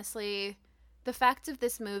just honestly, the facts of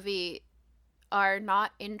this movie are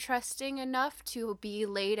not interesting enough to be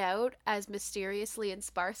laid out as mysteriously and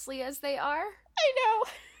sparsely as they are. I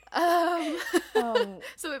know.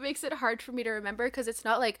 So it makes it hard for me to remember because it's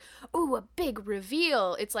not like, ooh, a big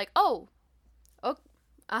reveal. It's like, oh,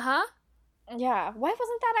 uh-huh. Yeah. Why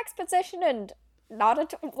wasn't that exposition and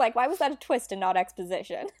not why was that a twist and not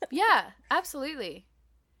exposition? Yeah, absolutely.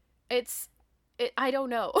 I don't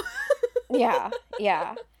know. Yeah.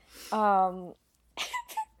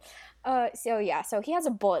 So he has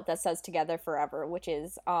a bullet that says "Together Forever," which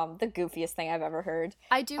is the goofiest thing I've ever heard.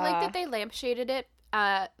 I do like that they lampshaded it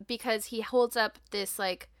because he holds up this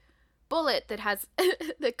bullet that has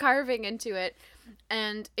the carving into it,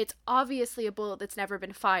 and it's obviously a bullet that's never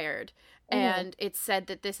been fired. Mm-hmm. And it's said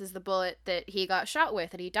that this is the bullet that he got shot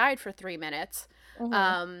with, and he died for 3 minutes.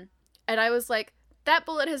 Mm-hmm. And I was like, that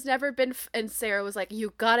bullet has never been. And Sarah was like,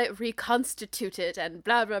 you got it reconstituted, and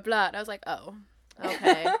blah blah blah. And I was like, oh.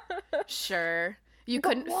 Okay, sure. You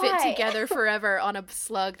couldn't fit together forever on a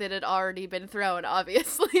slug that had already been thrown,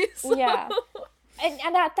 obviously. So. Yeah.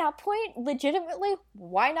 And at that point, legitimately,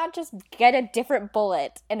 why not just get a different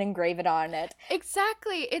bullet and engrave it on it?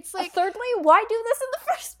 Exactly. It's like... Thirdly, why do this in the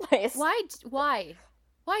first place?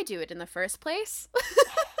 Why do it in the first place?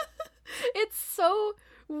 It's so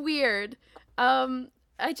weird. I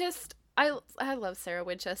love Sarah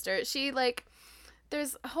Winchester. She,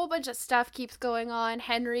 there's a whole bunch of stuff keeps going on.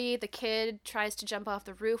 Henry, the kid, tries to jump off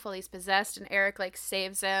the roof while he's possessed, and Eric,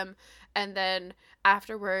 saves him. And then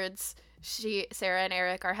afterwards, Sarah and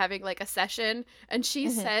Eric are having, a session, and she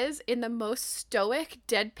mm-hmm. says, in the most stoic,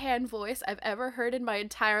 deadpan voice I've ever heard in my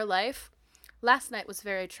entire life, "Last night was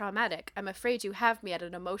very traumatic. I'm afraid you have me at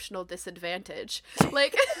an emotional disadvantage."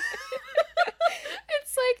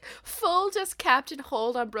 It's full just Captain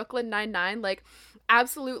Holt on Brooklyn Nine-Nine,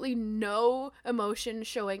 absolutely no emotion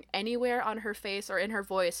showing anywhere on her face or in her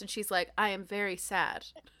voice, and she's like, "I am very sad."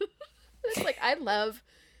 It's I love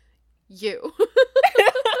you.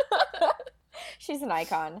 She's an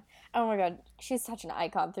icon. Oh my god, she's such an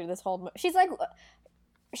icon through this whole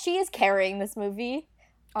she is carrying this movie.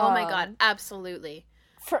 Oh my god, Um, absolutely.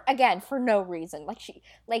 for no reason.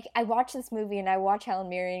 Like I watch this movie and I watch Helen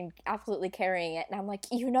Mirren absolutely carrying it, and I'm like,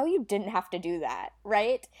 you didn't have to do that,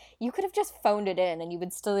 right? You could have just phoned it in, and you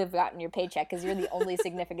would still have gotten your paycheck because you're the only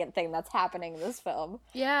significant thing that's happening in this film.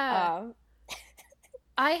 Yeah. Um, uh,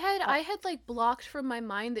 I had like blocked from my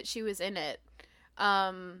mind that she was in it.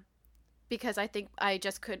 Um because I think I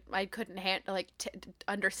couldn't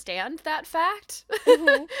understand that fact.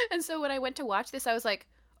 mhm. And so when I went to watch this I was like,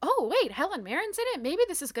 "Oh, wait, Helen Mirren's in it. Maybe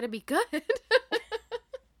this is going to be good."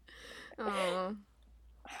 Oh,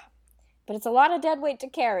 But it's a lot of dead weight to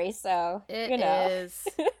carry, so it you know. is.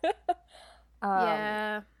 um,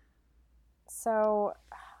 Yeah. so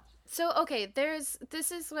So okay, this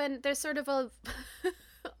is when there's sort of a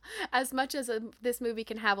as much as this movie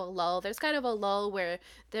can have a lull, there's kind of a lull where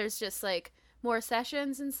there's just like more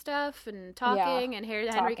sessions and stuff and yeah, talking, and Henry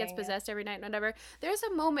gets talking. Yeah. possessed every night and whatever. There's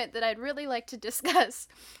a moment that I'd really like to discuss,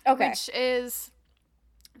 Okay. which is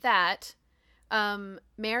that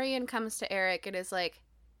Marion comes to Eric and is like,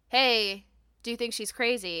 "Hey, do you think she's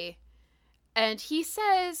crazy?" And he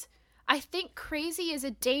says, "I think crazy is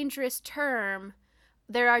a dangerous term.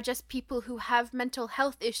 There are just people who have mental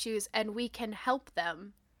health issues and we can help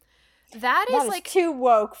them." That That is is like, too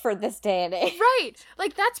woke for this day and age. right.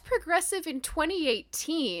 Like, that's progressive in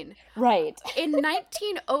 2018. Right. In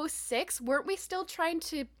 1906, weren't we still trying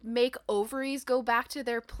to make ovaries go back to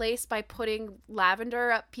their place by putting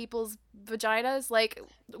lavender up people's vaginas? Like,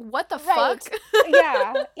 what the Right. fuck?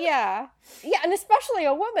 Yeah. Yeah. Yeah, and especially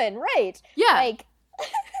a woman, right? Yeah. Like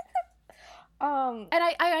And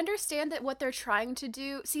I understand that what they're trying to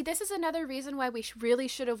do. See, this is another reason why we really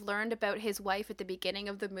should have learned about his wife at the beginning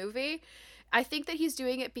of the movie. I think that he's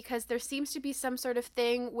doing it because there seems to be some sort of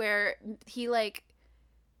thing where he, like,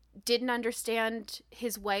 didn't understand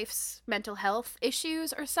his wife's mental health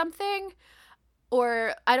issues or something.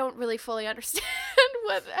 Or I don't really fully understand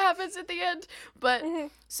what happens at the end. But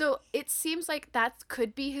so it seems like that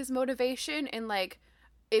could be his motivation in, like,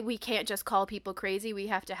 we can't just call people crazy, we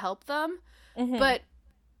have to help them. But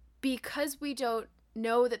because we don't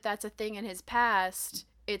know that that's a thing in his past,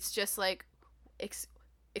 it's just like,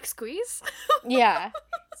 excuse? yeah.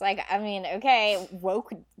 It's like, I mean, okay,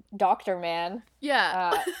 woke doctor man.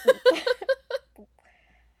 Yeah.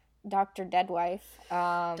 Dr. Deadwife.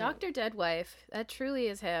 Dr. Deadwife. That truly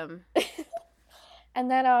is him. And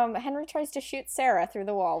then Henry tries to shoot Sarah through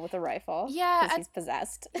the wall with a rifle. Yeah. Because he's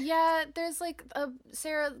possessed. Yeah, there's like,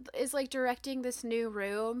 Sarah is like directing this new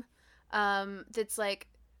room. That's like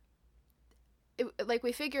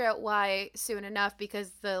we figure out why soon enough,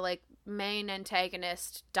 because the like main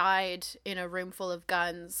antagonist died in a room full of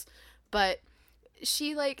guns, but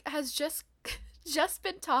she like has just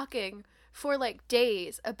been talking for like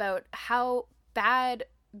days about how bad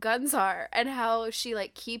guns are and how she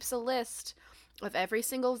like keeps a list of every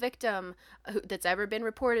single victim that's ever been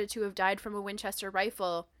reported to have died from a Winchester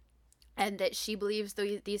rifle. And that she believes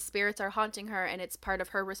these spirits are haunting her, and it's part of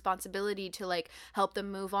her responsibility to like help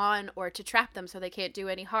them move on or to trap them so they can't do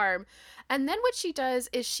any harm. And then what she does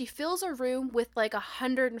is she fills a room with like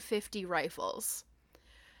 150 rifles.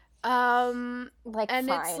 Like, And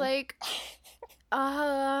fine. it's like,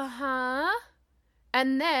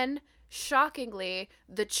 and then shockingly,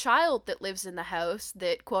 the child that lives in the house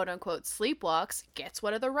that quote unquote sleepwalks gets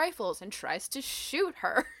one of the rifles and tries to shoot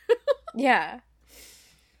her. Yeah.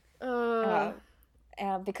 Uh,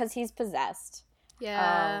 Because he's possessed.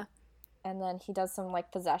 yeah. And then he does some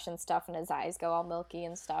like possession stuff, and his eyes go all milky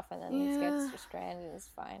and stuff, and then he gets stranded, and it's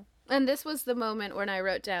fine. And this was the moment when I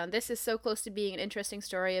wrote down, this is so close to being an interesting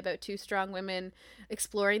story about two strong women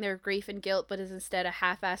exploring their grief and guilt, but is instead a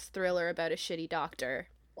half-assed thriller about a shitty doctor.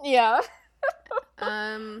 Yeah.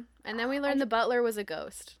 And then we learned the butler was a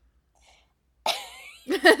ghost.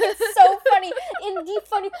 It's so funny.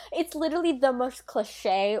 It's literally the most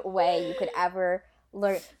cliche way you could ever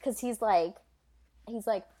learn, because he's like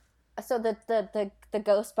so the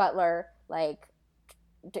ghost butler like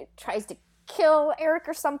tries to kill Eric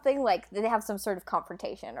or something, like they have some sort of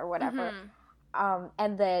confrontation or whatever.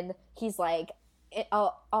 And then he's like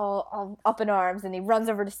all up in arms, and he runs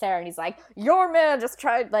over to Sarah and he's like, your man just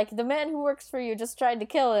tried, like the man who works for you just tried to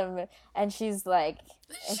kill him. And she's like,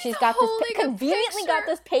 and she's got this conveniently got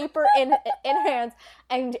this paper in her hands,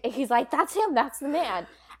 and he's like, that's him, that's the man.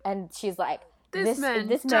 And she's like, this man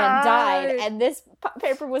died, and this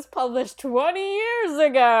paper was published 20 years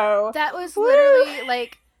ago. That was literally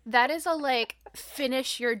like, that is a like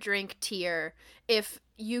finish your drink tier. If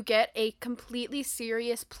you get a completely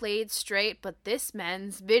serious played straight, but this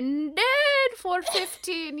man's been dead for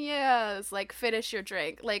 15 years, like finish your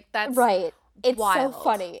drink. Like, that's right. It's wild. so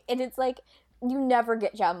funny, and it's like, you never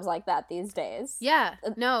get gems like that these days. Yeah,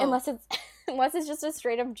 no. Unless it's just a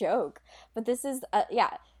straight up joke. But this is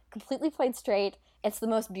completely played straight. It's the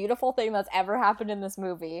most beautiful thing that's ever happened in this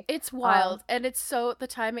movie. It's wild, and it's so the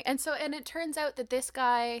timing, and it turns out that this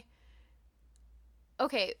guy.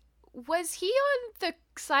 Okay, was he on the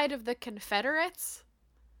side of the Confederates?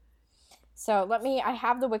 So I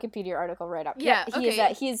have the Wikipedia article right up. Yeah,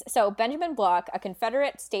 okay. He's Benjamin Block, a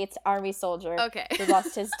Confederate States Army soldier. Okay. Who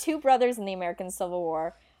lost his 2 brothers in the American Civil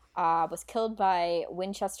War, was killed by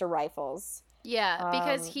Winchester rifles. Yeah,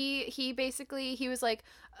 because he basically, he was like,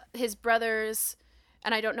 his brothers,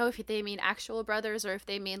 and I don't know if they mean actual brothers or if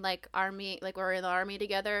they mean like army, like we're in the army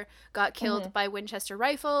together, got killed by Winchester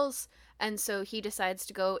rifles. And so he decides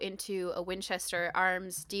to go into a Winchester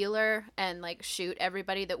arms dealer and like shoot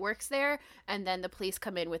everybody that works there. And then the police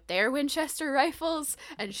come in with their Winchester rifles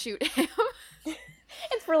and shoot him.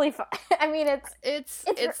 It's really fun. I mean, it's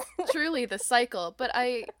truly the cycle. But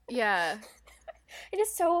it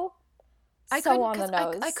is so on the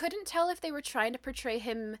nose. I couldn't tell if they were trying to portray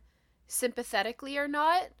him sympathetically or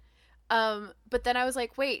not. But then I was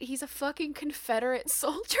like, wait, he's a fucking Confederate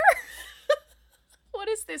soldier? What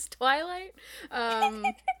is this, Twilight?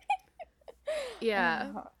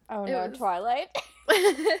 Yeah. Oh no, Twilight.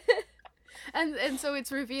 And so it's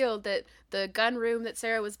revealed that the gun room that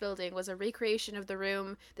Sarah was building was a recreation of the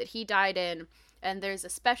room that he died in. And there's a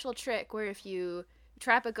special trick where if you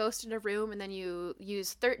trap a ghost in a room and then you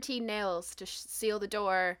use 13 nails to seal the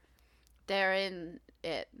door, they're in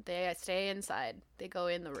it. They stay inside. They go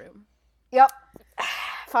in the room. Yep.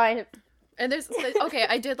 Fine. And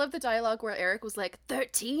I did love the dialogue where Eric was like,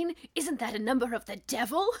 13? Isn't that a number of the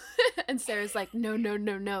devil? And Sarah's like, no,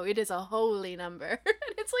 it is a holy number.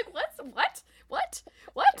 And it's like, what?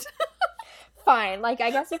 Fine, like, I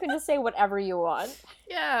guess you can just say whatever you want.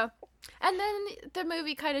 Yeah. And then the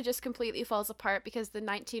movie kind of just completely falls apart because the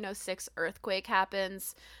 1906 earthquake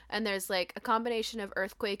happens, and there's like a combination of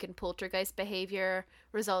earthquake and poltergeist behavior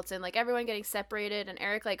results in like everyone getting separated, and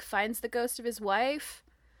Eric like finds the ghost of his wife.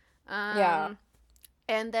 And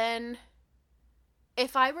then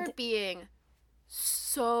if I were being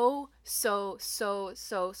so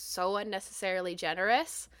unnecessarily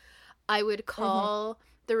generous, I would call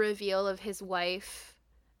the reveal of his wife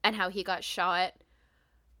and how he got shot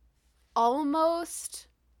almost,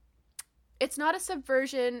 it's not a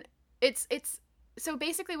subversion. It's so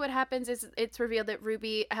basically what happens is it's revealed that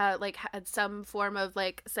Ruby had some form of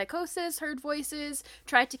like psychosis, heard voices,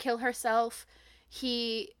 tried to kill herself.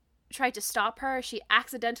 He tried to stop her. She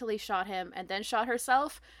accidentally shot him and then shot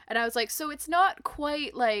herself. And I was like, so it's not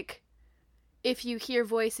quite like if you hear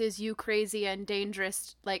voices, you crazy and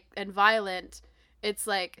dangerous, like, and violent. It's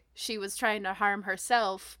like she was trying to harm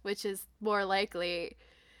herself, which is more likely.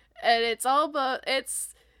 And it's all but,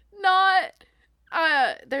 it's not,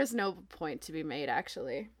 there's no point to be made,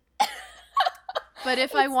 actually. But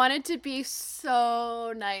if I wanted to be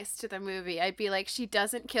so nice to the movie, I'd be like, she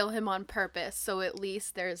doesn't kill him on purpose, so at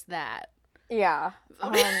least there's that. Yeah.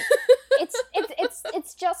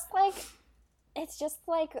 It's just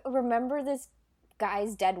like, remember this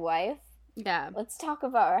guy's dead wife? Yeah. Let's talk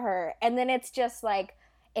about her. And then it's just like,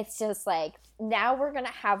 now we're gonna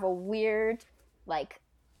have a weird, like,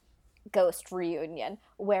 ghost reunion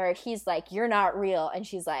where he's like, you're not real, and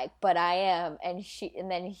she's like, but I am, and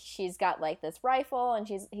then she's got like this rifle, and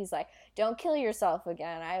he's like, don't kill yourself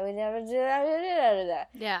again, I would never do that.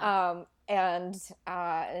 Yeah.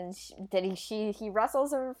 Then he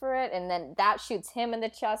wrestles her for it, and then that shoots him in the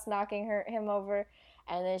chest, knocking him over,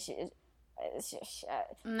 and then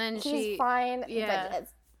she's fine. Yeah.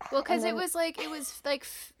 Well, because it was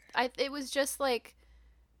just like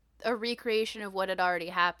a recreation of what had already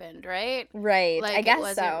happened, right? Right. Like, I guess it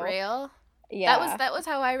wasn't so. real. Yeah. That was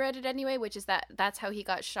how I read it anyway, which is that's how he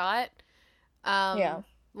got shot. Yeah.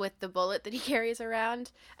 With the bullet that he carries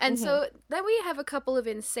around. And so then we have a couple of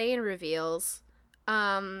insane reveals,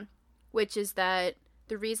 which is that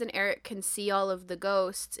the reason Eric can see all of the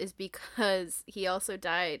ghosts is because he also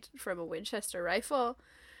died from a Winchester rifle,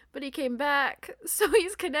 but he came back, so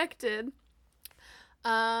he's connected.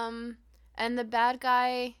 And the bad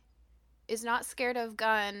guy is not scared of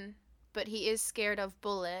gun, but he is scared of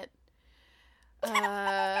bullet. It's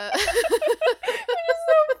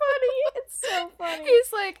so funny.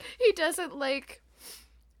 He's like, he doesn't like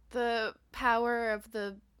the power of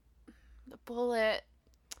the bullet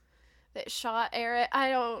that shot Eric.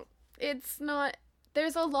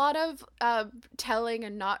 There's a lot of telling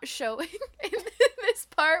and not showing in this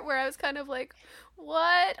part where I was kind of like,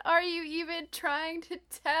 what are you even trying to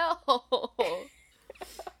tell?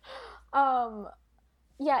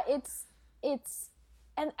 Yeah, it's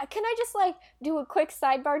And can I just like do a quick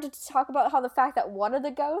sidebar to talk about how the fact that one of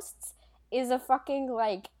the ghosts is a fucking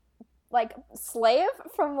like slave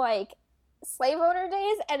from like slave owner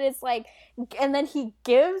days, and it's like, and then he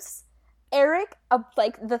gives Eric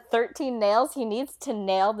like the 13 nails he needs to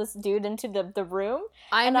nail this dude into the room.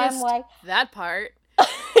 I'm like, that part.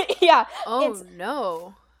 Yeah. Oh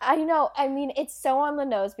no. I know. I mean, it's so on the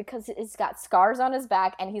nose because it's got scars on his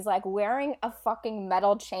back, and he's like wearing a fucking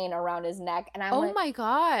metal chain around his neck, and I'm like, oh my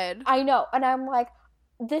god. I know, and I'm like,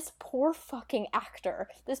 this poor fucking actor,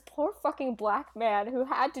 this poor fucking black man who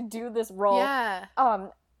had to do this role. Yeah.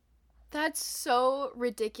 That's so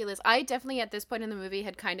ridiculous. I definitely at this point in the movie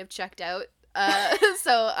had kind of checked out.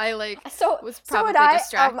 So I was probably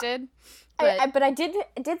distracted. But I did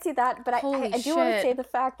see that. But I do want to say the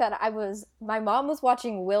fact that my mom was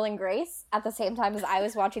watching Will and Grace at the same time as I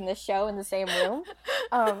was watching this show in the same room.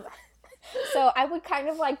 So I would kind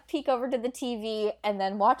of like peek over to the TV and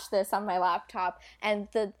then watch this on my laptop, and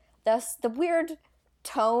the weird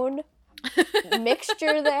tone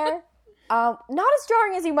mixture there, not as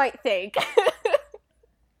jarring as you might think.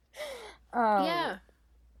 Yeah.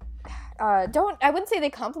 I wouldn't say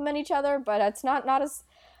they complement each other, but it's not as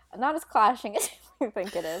clashing as you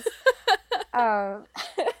think it is. Oh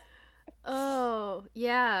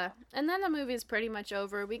yeah, and then the movie is pretty much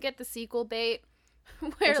over. We get the sequel bait.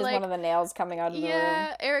 Which is like, one of the nails coming out of the room.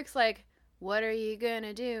 Yeah, Eric's like, what are you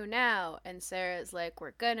gonna do now? And Sarah's like,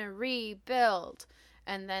 we're gonna rebuild.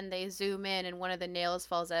 And then they zoom in and one of the nails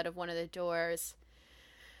falls out of one of the doors.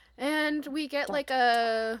 And we get like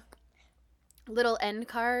a little end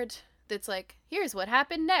card that's like, here's what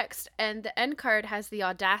happened next. And the end card has the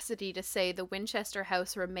audacity to say the Winchester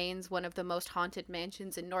house remains one of the most haunted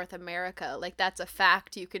mansions in North America. Like, that's a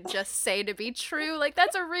fact you could just say to be true. Like,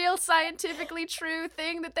 that's a real scientifically true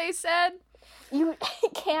thing that they said. You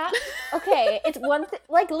can't. Okay, it's one thing.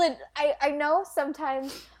 Like, Lynn, I know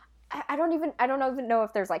sometimes. I don't even know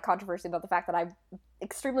if there's like controversy about the fact that I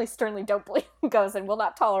extremely sternly don't believe in ghosts and will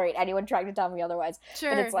not tolerate anyone trying to tell me otherwise.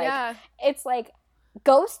 Sure, but it's like, yeah. It's like,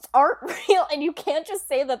 ghosts aren't real, and you can't just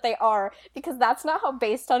say that they are, because that's not how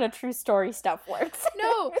based on a true story stuff works.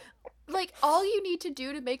 No, like, all you need to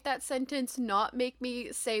do to make that sentence not make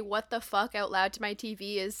me say what the fuck out loud to my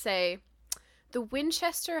TV is say, the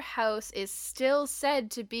Winchester house is still said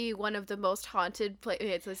to be one of the most haunted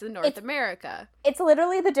places in North America. It's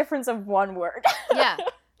literally the difference of one word. Yeah,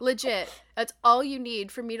 legit. That's all you need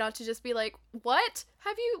for me not to just be like, what?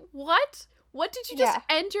 What? What did you just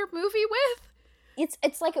end your movie with?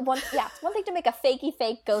 It's like it's one thing to make a fake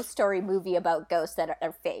ghost story movie about ghosts that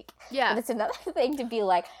are fake. Yeah. But it's another thing to be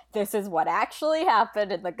like, this is what actually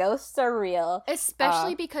happened and the ghosts are real.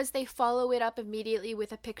 Especially because they follow it up immediately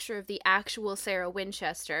with a picture of the actual Sarah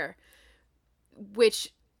Winchester,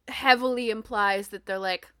 which heavily implies that they're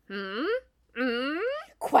like,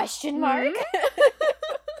 Question mark?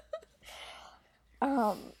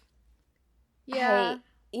 Yeah.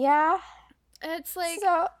 Yeah. It's like...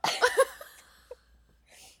 So...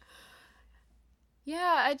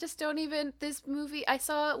 Yeah, I just don't even... This movie, I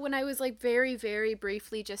saw when I was, like, very, very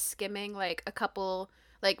briefly just skimming, like, a couple,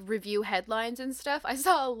 like, review headlines and stuff. I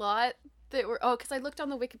saw a lot that were... Oh, because I looked on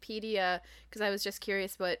the Wikipedia, because I was just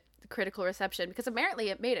curious about the critical reception, because apparently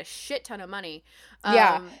it made a shit ton of money.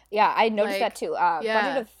 Yeah, I noticed that, too.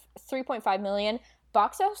 Budget of $3.5 million,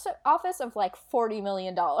 box office of, like, $40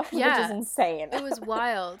 million, which is insane. It was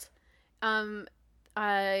wild.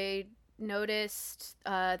 I... noticed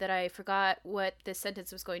that I forgot what this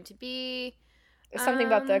sentence was going to be. Something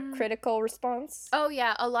about the critical response? Oh,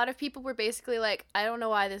 yeah. A lot of people were basically like, I don't know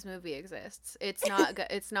why this movie exists. It's not,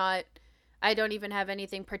 it's not, I don't even have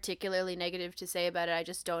anything particularly negative to say about it. I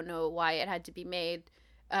just don't know why it had to be made,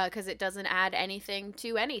 because it doesn't add anything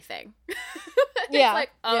to anything. It's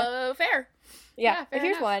like, fair. Yeah, fair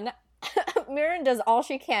here's enough. one. Mirren does all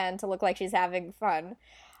she can to look like she's having fun.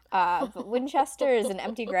 But Winchester is an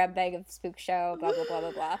empty grab bag of spook show, blah, blah, blah,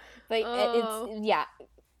 blah, blah. But God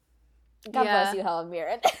bless you, Helen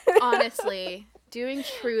Mirren. Honestly, doing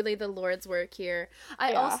truly the Lord's work here.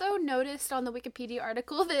 I also noticed on the Wikipedia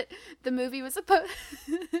article that the movie was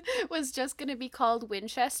was just going to be called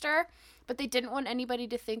Winchester, but they didn't want anybody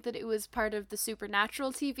to think that it was part of the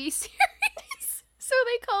Supernatural TV series. So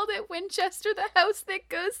they called it Winchester, the house that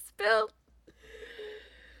ghosts built.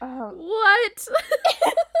 What?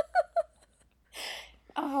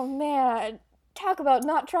 Oh man, talk about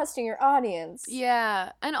not trusting your audience.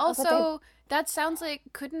 Yeah, and also that sounds like,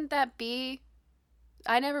 couldn't that be?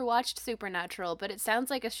 I never watched Supernatural, but it sounds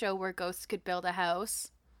like a show where ghosts could build a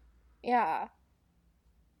house. Yeah.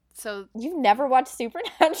 So you've never watched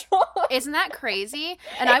Supernatural? isn't that crazy?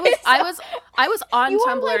 And I was on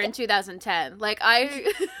Tumblr like, in 2010. Like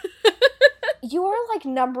I you are like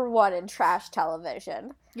number one in trash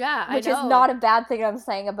television. Yeah, which I know. is not a bad thing I'm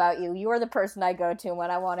saying about you. You are the person I go to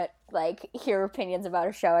when I want to like hear opinions about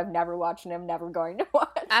a show I've never watched and I'm never going to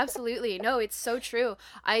watch. Absolutely. No, it's so true.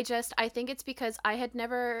 I think it's because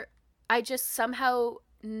I just somehow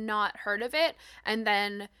not heard of it, and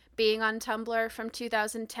then being on Tumblr from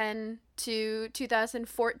 2010 to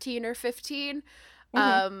 2014 or 15,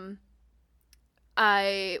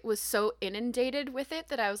 I was so inundated with it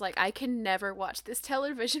that I was like, I can never watch this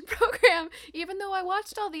television program, even though I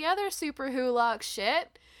watched all the other Super Hulock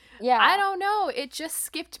shit. Yeah. I don't know. It just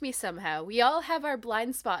skipped me somehow. We all have our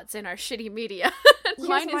blind spots in our shitty media.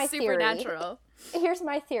 Mine is Supernatural. Here's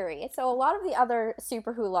my theory. So a lot of the other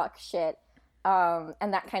Super Hulock shit,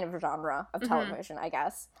 and that kind of genre of television, I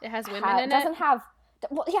guess. It has women in it? Doesn't have...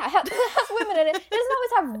 Well, yeah, it has women in it. It doesn't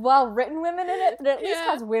always have well-written women in it, but it at least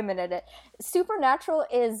has women in it. Supernatural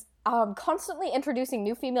is constantly introducing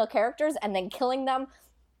new female characters and then killing them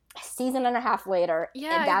a season and a half later.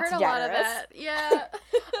 Yeah, and that's I heard generous. a lot of that. Yeah.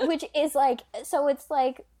 Which is like, so it's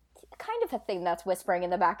like kind of a thing that's whispering in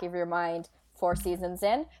the back of your mind 4 seasons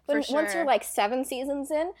in. But once you're like 7 seasons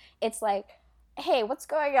in, it's like, hey, what's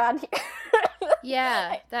going on here?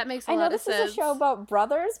 Yeah, that makes a lot of sense. I know this is a show about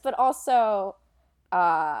brothers, but also...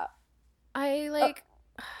 I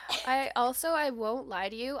won't lie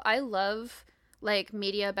to you, I love like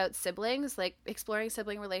media about siblings. Like exploring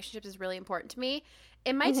sibling relationships is really important to me.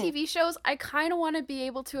 In my TV shows, I kind of want to be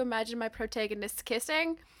able to imagine my protagonists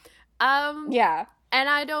kissing. Yeah. And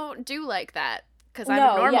I don't do like that because I'm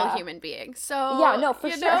a normal human being. So yeah, no, for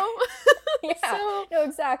sure. Know? Yeah, so, no,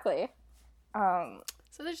 exactly.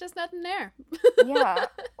 So there's just nothing there. Yeah.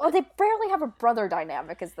 Well, they barely have a brother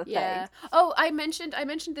dynamic is the thing. Oh, I mentioned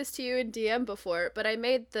this to you in DM before, but I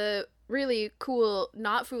made the really cool,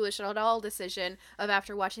 not foolish at all decision of,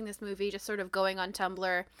 after watching this movie, just sort of going on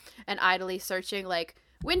Tumblr and idly searching like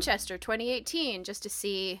Winchester 2018 just to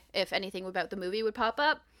see if anything about the movie would pop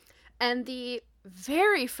up. And the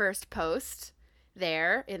very first post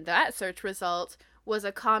there in that search result was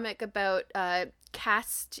a comic about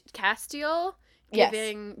Castiel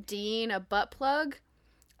giving Dean a butt plug,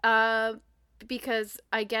 because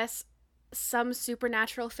I guess some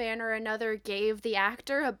Supernatural fan or another gave the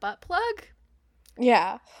actor a butt plug.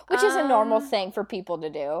 Yeah, which is a normal thing for people to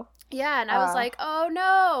do. Yeah, and I was like, oh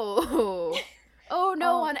no. Oh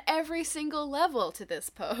no, on every single level to this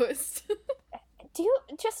post. Do you,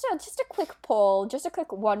 just a quick poll, just a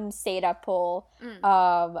quick one Seda poll,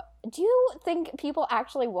 do you think people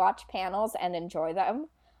actually watch panels and enjoy them?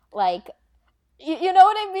 Like, you know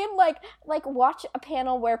what I mean? Like watch a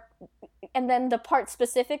panel where, and then the part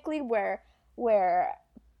specifically where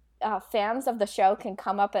fans of the show can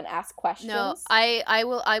come up and ask questions. No, I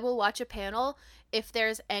will watch a panel. If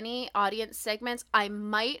there's any audience segments, I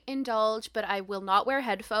might indulge, but I will not wear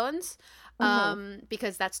headphones,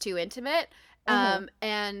 because that's too intimate.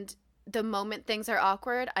 And the moment things are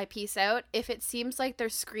awkward, I peace out. If it seems like they're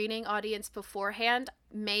screening audience beforehand,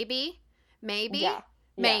 maybe.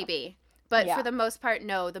 But for the most part,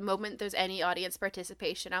 no. The moment there's any audience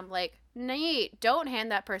participation, I'm like, neat, don't hand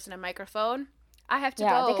that person a microphone. I have to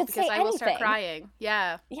go because I will start crying.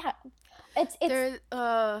 Yeah. Yeah. It's the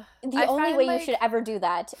I only way you should ever do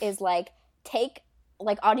that is like take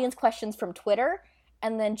like audience questions from Twitter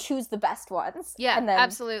and then choose the best ones. Yeah, and then,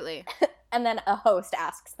 absolutely. And then a host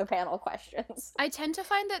asks the panel questions. I tend to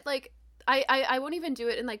find that like I won't even do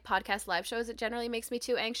it in like podcast live shows. It generally makes me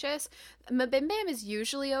too anxious. Mabim Bam is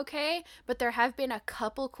usually okay, but there have been a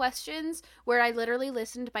couple questions where I literally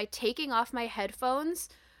listened by taking off my headphones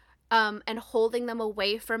and holding them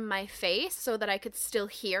away from my face so that I could still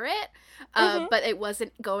hear it, but it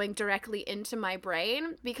wasn't going directly into my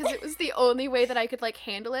brain because it was the only way that I could like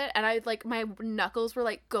handle it. And I like my knuckles were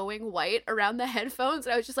like going white around the headphones,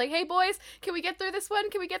 and I was just like, "Hey boys, can we get through this one?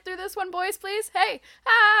 Can we get through this one, boys, please? Hey,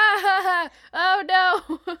 oh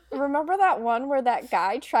no!" Remember that one where that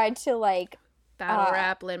guy tried to like battle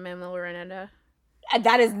rap Lin-Manuel Miranda?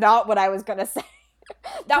 That is not what I was gonna say.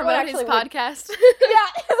 That one actually his podcast.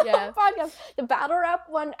 Yeah. Podcast. The battle rap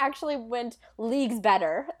one actually went leagues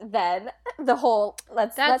better than the whole.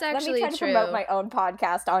 Let me try to promote my own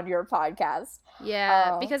podcast on your podcast.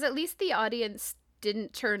 Yeah, because at least the audience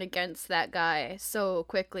didn't turn against that guy so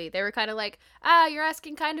quickly. They were kind of like, you're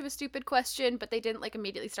asking kind of a stupid question, but they didn't like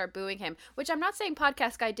immediately start booing him, which I'm not saying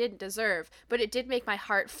podcast guy didn't deserve, but it did make my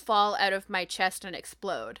heart fall out of my chest and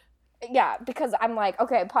explode. Yeah, because I'm like,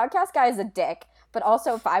 okay, podcast guy is a dick. But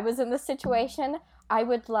also, if I was in this situation, I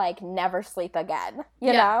would like never sleep again.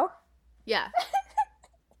 You Yeah. know? Yeah.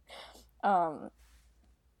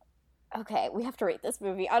 Okay, we have to rate this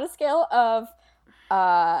movie on a scale of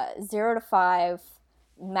 0 to 5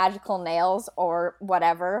 magical nails or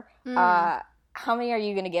whatever. How many are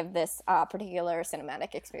you going to give this particular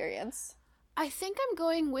cinematic experience? I think I'm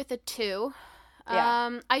going with a 2.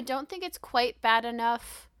 Yeah. I don't think it's quite bad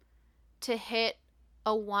enough to hit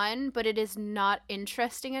a 1, but it is not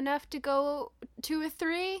interesting enough to go to a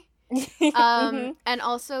 3. And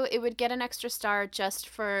also it would get an extra star just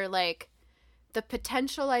for like the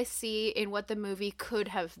potential I see in what the movie could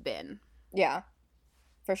have been. Yeah,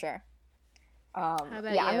 for sure. How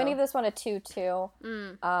about yeah, I'm gonna you? give this one a 2 too.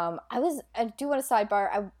 I do want to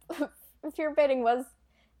sidebar. Fear Baiting was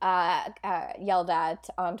yelled at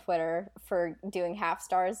on Twitter for doing half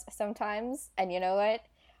stars sometimes, and you know what?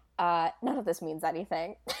 None of this means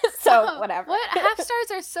anything. So whatever. What? Half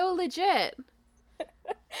stars are so legit.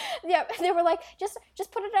 Yeah, they were like, just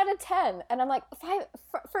put it at a 10, and I'm like, 5.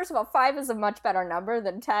 First of all, 5 is a much better number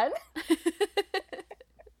than 10.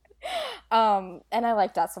 And I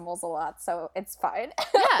like decimals a lot, so it's fine.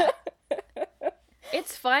 Yeah.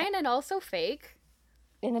 It's fine and also fake.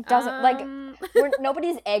 And it doesn't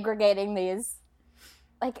nobody's aggregating these.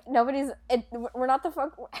 Like we're not the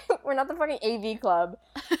fucking AV club.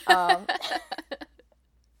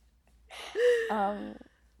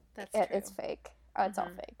 That's true. It's fake. It's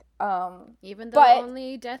all fake. Even though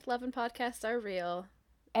only Death, Love, and Podcasts are real.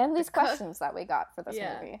 And these questions that we got for this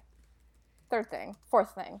movie.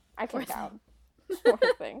 Fourth thing. I can count.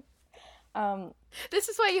 Fourth thing. This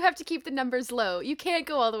is why you have to keep the numbers low. You can't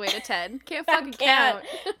go all the way to 10. Can't fucking count.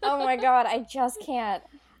 Oh my god, I just can't.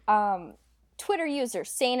 Twitter user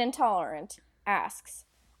Sane Intolerant asks,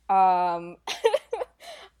 how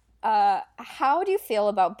do you feel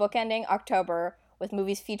about bookending October with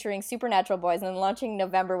movies featuring supernatural boys and then launching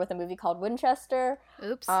November with a movie called Winchester?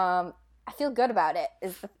 Oops. I feel good about it.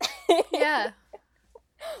 Yeah.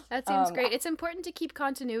 That seems great. It's important to keep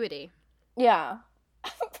continuity. Yeah.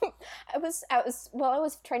 I was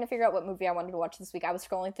trying to figure out what movie I wanted to watch this week. I was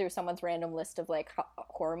scrolling through someone's random list of like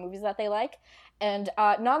horror movies that they like, and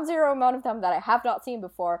non-zero amount of them that I have not seen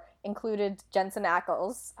before included Jensen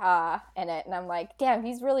Ackles in it, and I'm like, damn,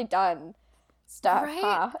 he's really done stuff. Right?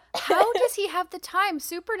 Huh? How does he have the time?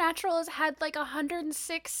 Supernatural has had like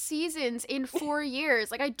 106 seasons in 4 years.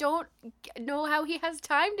 Like, I don't know how he has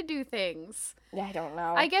time to do things. Yeah, I don't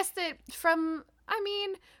know. I guess that from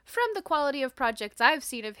the quality of projects I've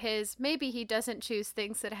seen of his, maybe he doesn't choose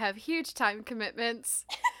things that have huge time commitments.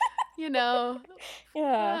 You know?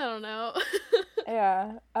 Yeah. I don't know.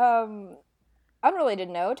 Yeah. Unrelated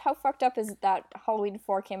note, how fucked up is that Halloween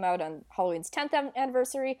 4 came out on Halloween's 10th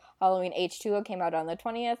anniversary, Halloween H2O came out on the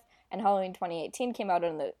 20th, and Halloween 2018 came out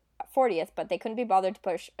on the 40th, but they couldn't be bothered to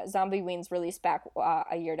push Zombieween's release back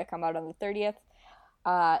a year to come out on the 30th.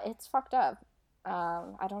 It's fucked up.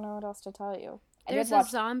 I don't know what else to tell you. There's a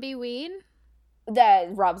Zombieween? The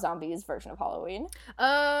Rob Zombie's version of Halloween.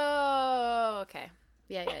 Oh, okay.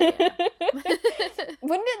 Yeah.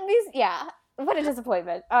 Wouldn't it be... Yeah. What a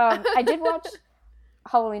disappointment. I did watch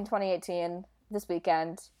Halloween 2018 this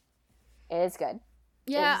weekend. It's good.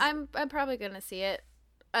 Yeah, I'm probably gonna see it.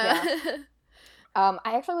 Yeah. I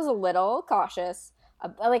actually was a little cautious.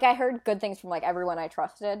 Like, I heard good things from, like, everyone I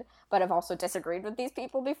trusted, but I've also disagreed with these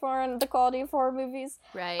people before on the quality of horror movies.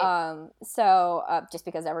 Right. So, just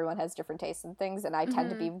because everyone has different tastes and things, and I tend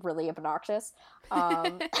to be really obnoxious.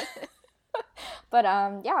 But,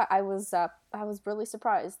 yeah, I was really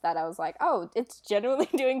surprised that I was like, oh, it's genuinely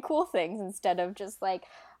doing cool things instead of just, like,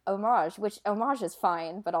 homage, which homage is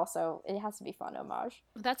fine, but also it has to be fun homage.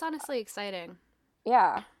 That's honestly exciting.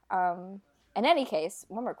 Yeah. In any case,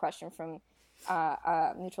 one more question from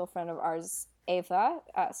a mutual friend of ours, Ava,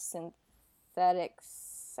 Synthetic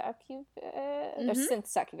Succubus, or Synth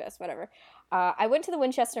Succubus, whatever. I went to the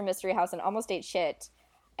Winchester Mystery House and almost ate shit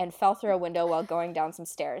and fell through a window while going down some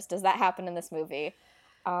stairs. Does that happen in this movie?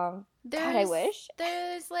 God, I wish.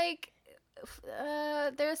 There's like,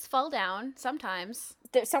 there's fall down sometimes.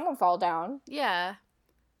 Someone fall down. Yeah.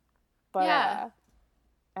 But, yeah.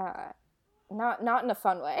 Not in a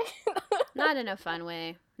fun way. Not in a fun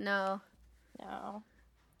way. No. No.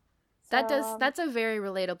 That's a very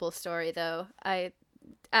relatable story, though. I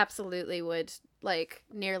absolutely would, like,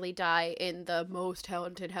 nearly die in the most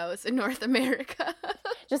haunted house in North America.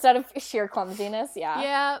 Just out of sheer clumsiness, yeah.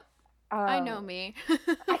 Yeah. I know me.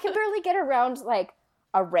 I can barely get around, like,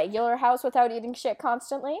 a regular house without eating shit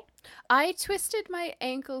constantly? I twisted my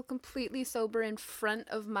ankle completely sober in front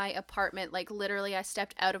of my apartment. Like, literally, I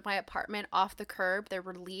stepped out of my apartment off the curb. There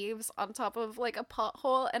were leaves on top of, like, a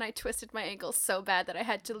pothole, and I twisted my ankle so bad that I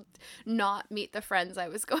had to not meet the friends I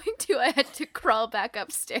was going to. I had to crawl back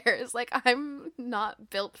upstairs. Like, I'm not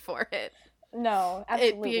built for it. No,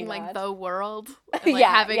 absolutely it being not. like the world, and, like,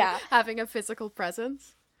 Yeah, having a physical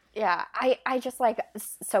presence. Yeah, I just like,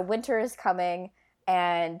 so winter is coming,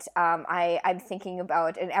 and I'm thinking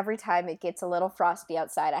about, and every time it gets a little frosty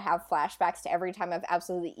outside, I have flashbacks to every time I've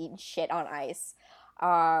absolutely eaten shit on ice.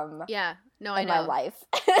 Yeah, no, I in know. my life.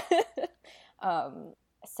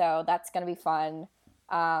 So that's gonna be fun.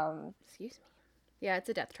 Excuse me. Yeah, it's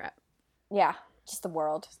a death trap. Yeah, just the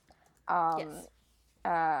world. Yes.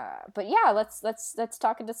 But yeah, let's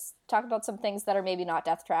talk about some things that are maybe not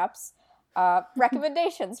death traps.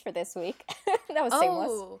 Recommendations for this week. That was seamless.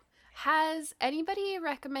 Oh, has anybody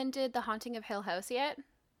recommended The Haunting of Hill House yet?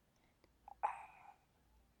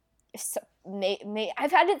 So,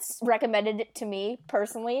 I've had it recommended to me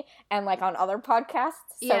personally, and like on other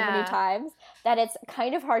podcasts so many times that it's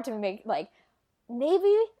kind of hard to make, like,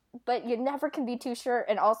 maybe, but you never can be too sure.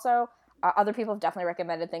 And also, other people have definitely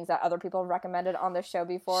recommended things that other people have recommended on this show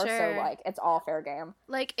before, so like it's all fair game.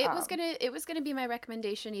 Like, it was gonna be my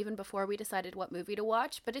recommendation even before we decided what movie to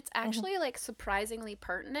watch, but it's actually like surprisingly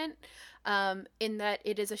pertinent, in that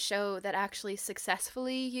it is a show that actually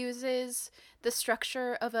successfully uses the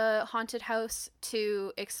structure of a haunted house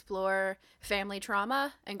to explore family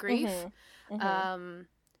trauma and grief.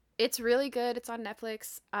 It's really good. It's on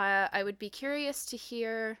Netflix. I would be curious to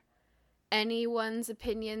hear anyone's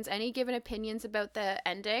opinions, any given opinions about the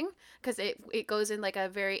ending, because it goes in like a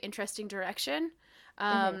very interesting direction.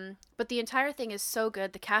 But the entire thing is so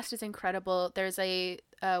good. The cast is incredible. There's a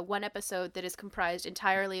one episode that is comprised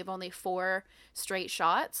entirely of only 4 straight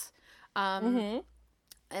shots, and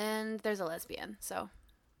there's a lesbian. So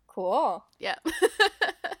cool. Yeah.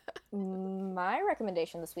 My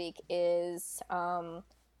recommendation this week is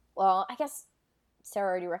well, I guess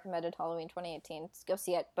Sarah already recommended Halloween 2018. Let's go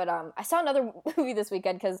see it. But I saw another movie this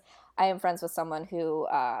weekend because I am friends with someone who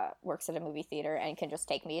works at a movie theater and can just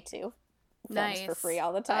take me to films for free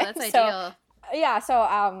all the time. Oh, that's ideal. Yeah,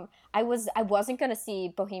 so I wasn't gonna see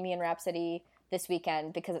Bohemian Rhapsody this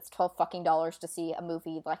weekend because it's $12 to see a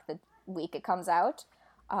movie like the week it comes out.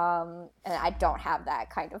 And I don't have that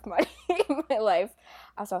kind of money in my life.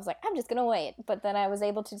 So I was like, I'm just gonna wait. But then I was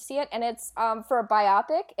able to see it, and it's for a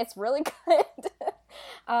biopic, it's really good.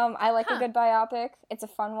 I like a good biopic. It's a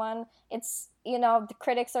fun one. It's, you know, the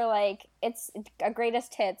critics are like, it's a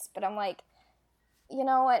greatest hits, but I'm like, you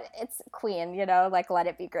know what? It's Queen, you know, like, let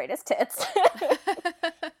it be greatest hits.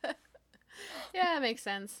 Yeah, it makes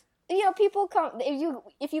sense. You know, people come,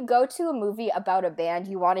 if you go to a movie about a band,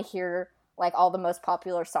 you want to hear like all the most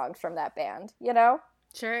popular songs from that band, you know?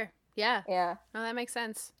 Sure. Yeah. Yeah. Oh, that makes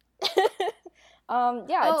sense.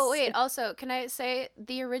 Yeah. Oh, wait. Also, can I say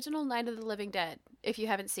the original Night of the Living Dead, if you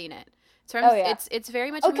haven't seen it? It's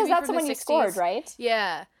very much a movie from the 60s. Oh, because that's the one you scored, right?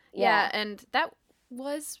 Yeah. And that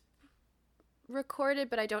was recorded,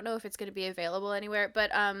 but I don't know if it's going to be available anywhere. But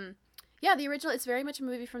yeah, the original, it's very much a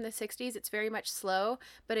movie from the 60s. It's very much slow,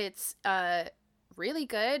 but it's really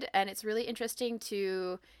good, and it's really interesting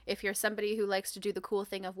to, if you're somebody who likes to do the cool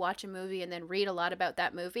thing of watch a movie and then read a lot about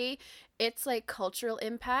that movie, its like cultural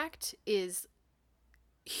impact is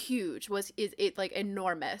huge, is it like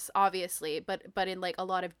enormous, obviously, but in like a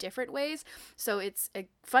lot of different ways. So it's a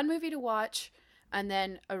fun movie to watch, and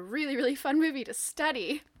then a really, really fun movie to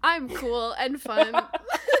study. I'm cool and fun.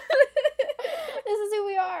 This is who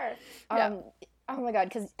we are. Yeah. Oh my god,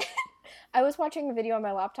 because I was watching a video on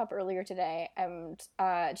my laptop earlier today, and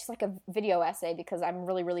just like a video essay, because I'm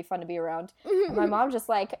really, really fun to be around. And my mom just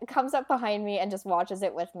like comes up behind me and just watches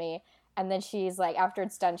it with me. And then she's like, after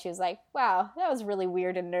it's done, she was like, wow, that was really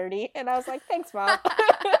weird and nerdy. And I was like, thanks, Mom.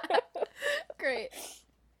 Great.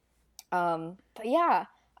 But yeah,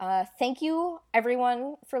 thank you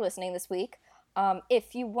everyone for listening this week.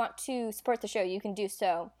 If you want to support the show, you can do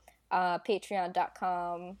so.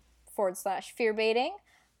 Patreon.com/fearbaiting.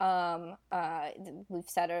 We've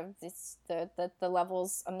said the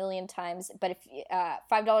levels a million times, but if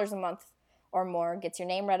 $5 a month or more gets your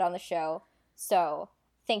name read on the show. So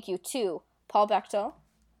thank you to Paul Bechtel,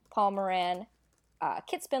 Paul Moran,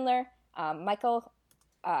 Kit Spindler, Michael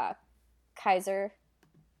Kaiser.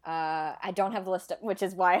 I don't have the list up, which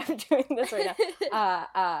is why I'm doing this right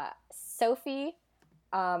now. Sophie,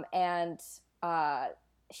 and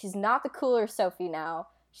she's not the cooler Sophie now.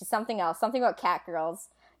 She's something else, something about cat girls.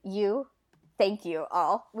 thank you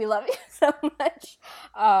all. We love you so much.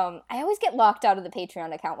 I always get locked out of the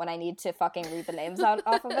Patreon account when I need to fucking read the names out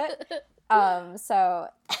off of it. So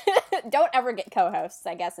don't ever get co-hosts,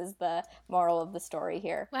 I guess, is the moral of the story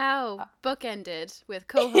here. Wow, bookended with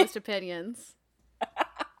co-host opinions.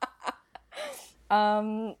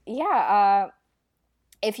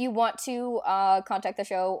 If you want to contact the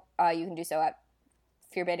show, you can do so at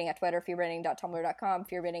fearbaiting at Twitter, fearbaiting.tumblr.com,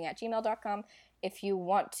 fearbaiting@gmail.com. If you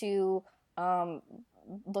want to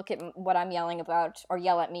look at what I'm yelling about, or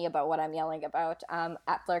yell at me about what I'm yelling about,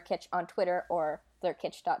 at FlairKitsch on Twitter or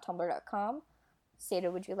flairkitsch.tumblr.com.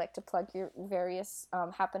 Seda, would you like to plug your various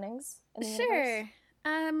happenings in the universe?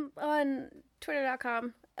 On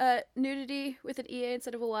twitter.com, nudity with an EA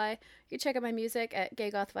instead of a Y. You can check out my music at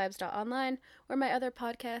gaygothvibes.online, or my other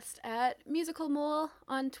podcast at Musical Mole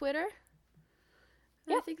on Twitter.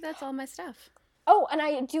 Yeah. I think that's all my stuff. Oh, and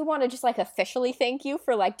I do want to just, like, officially thank you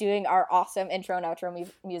for, like, doing our awesome intro and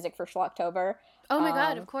outro music for Schlocktober. Oh my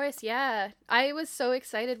god, of course, yeah. I was so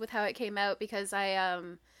excited with how it came out because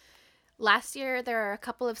last year there are a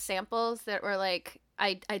couple of samples that were, like,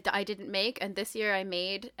 I didn't make, and this year I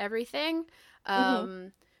made everything,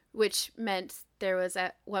 which meant there was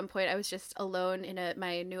at one point I was just alone in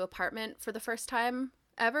my new apartment for the first time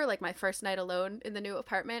ever, like my first night alone in the new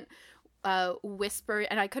apartment, whispering,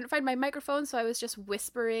 and I couldn't find my microphone, so I was just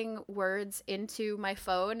whispering words into my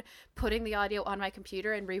phone, putting the audio on my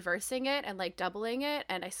computer and reversing it and like doubling it,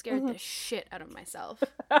 and I scared the shit out of myself.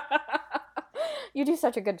 You do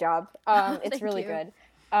such a good job. It's really good.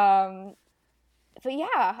 But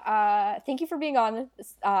yeah, thank you for being on.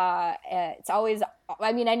 It's always,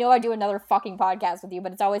 I mean, I know I do another fucking podcast with you,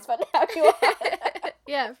 but it's always fun to have you on.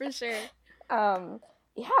 Yeah, for sure.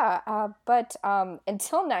 But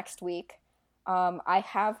until next week, I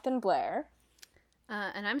have been Blair.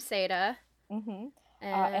 And I'm Seda.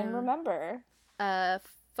 And remember,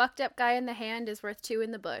 fucked up guy in the hand is worth two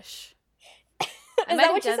in the bush. Is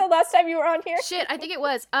that what you said last time you were on here? Shit, I think it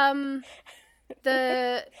was.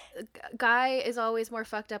 The guy is always more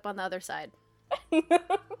fucked up on the other side.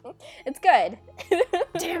 It's good.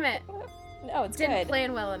 Damn it. No, it's Didn't good.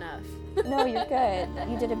 plan well enough. No, you're good.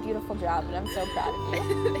 You did a beautiful job, and I'm so proud of you.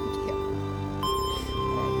 Thank you.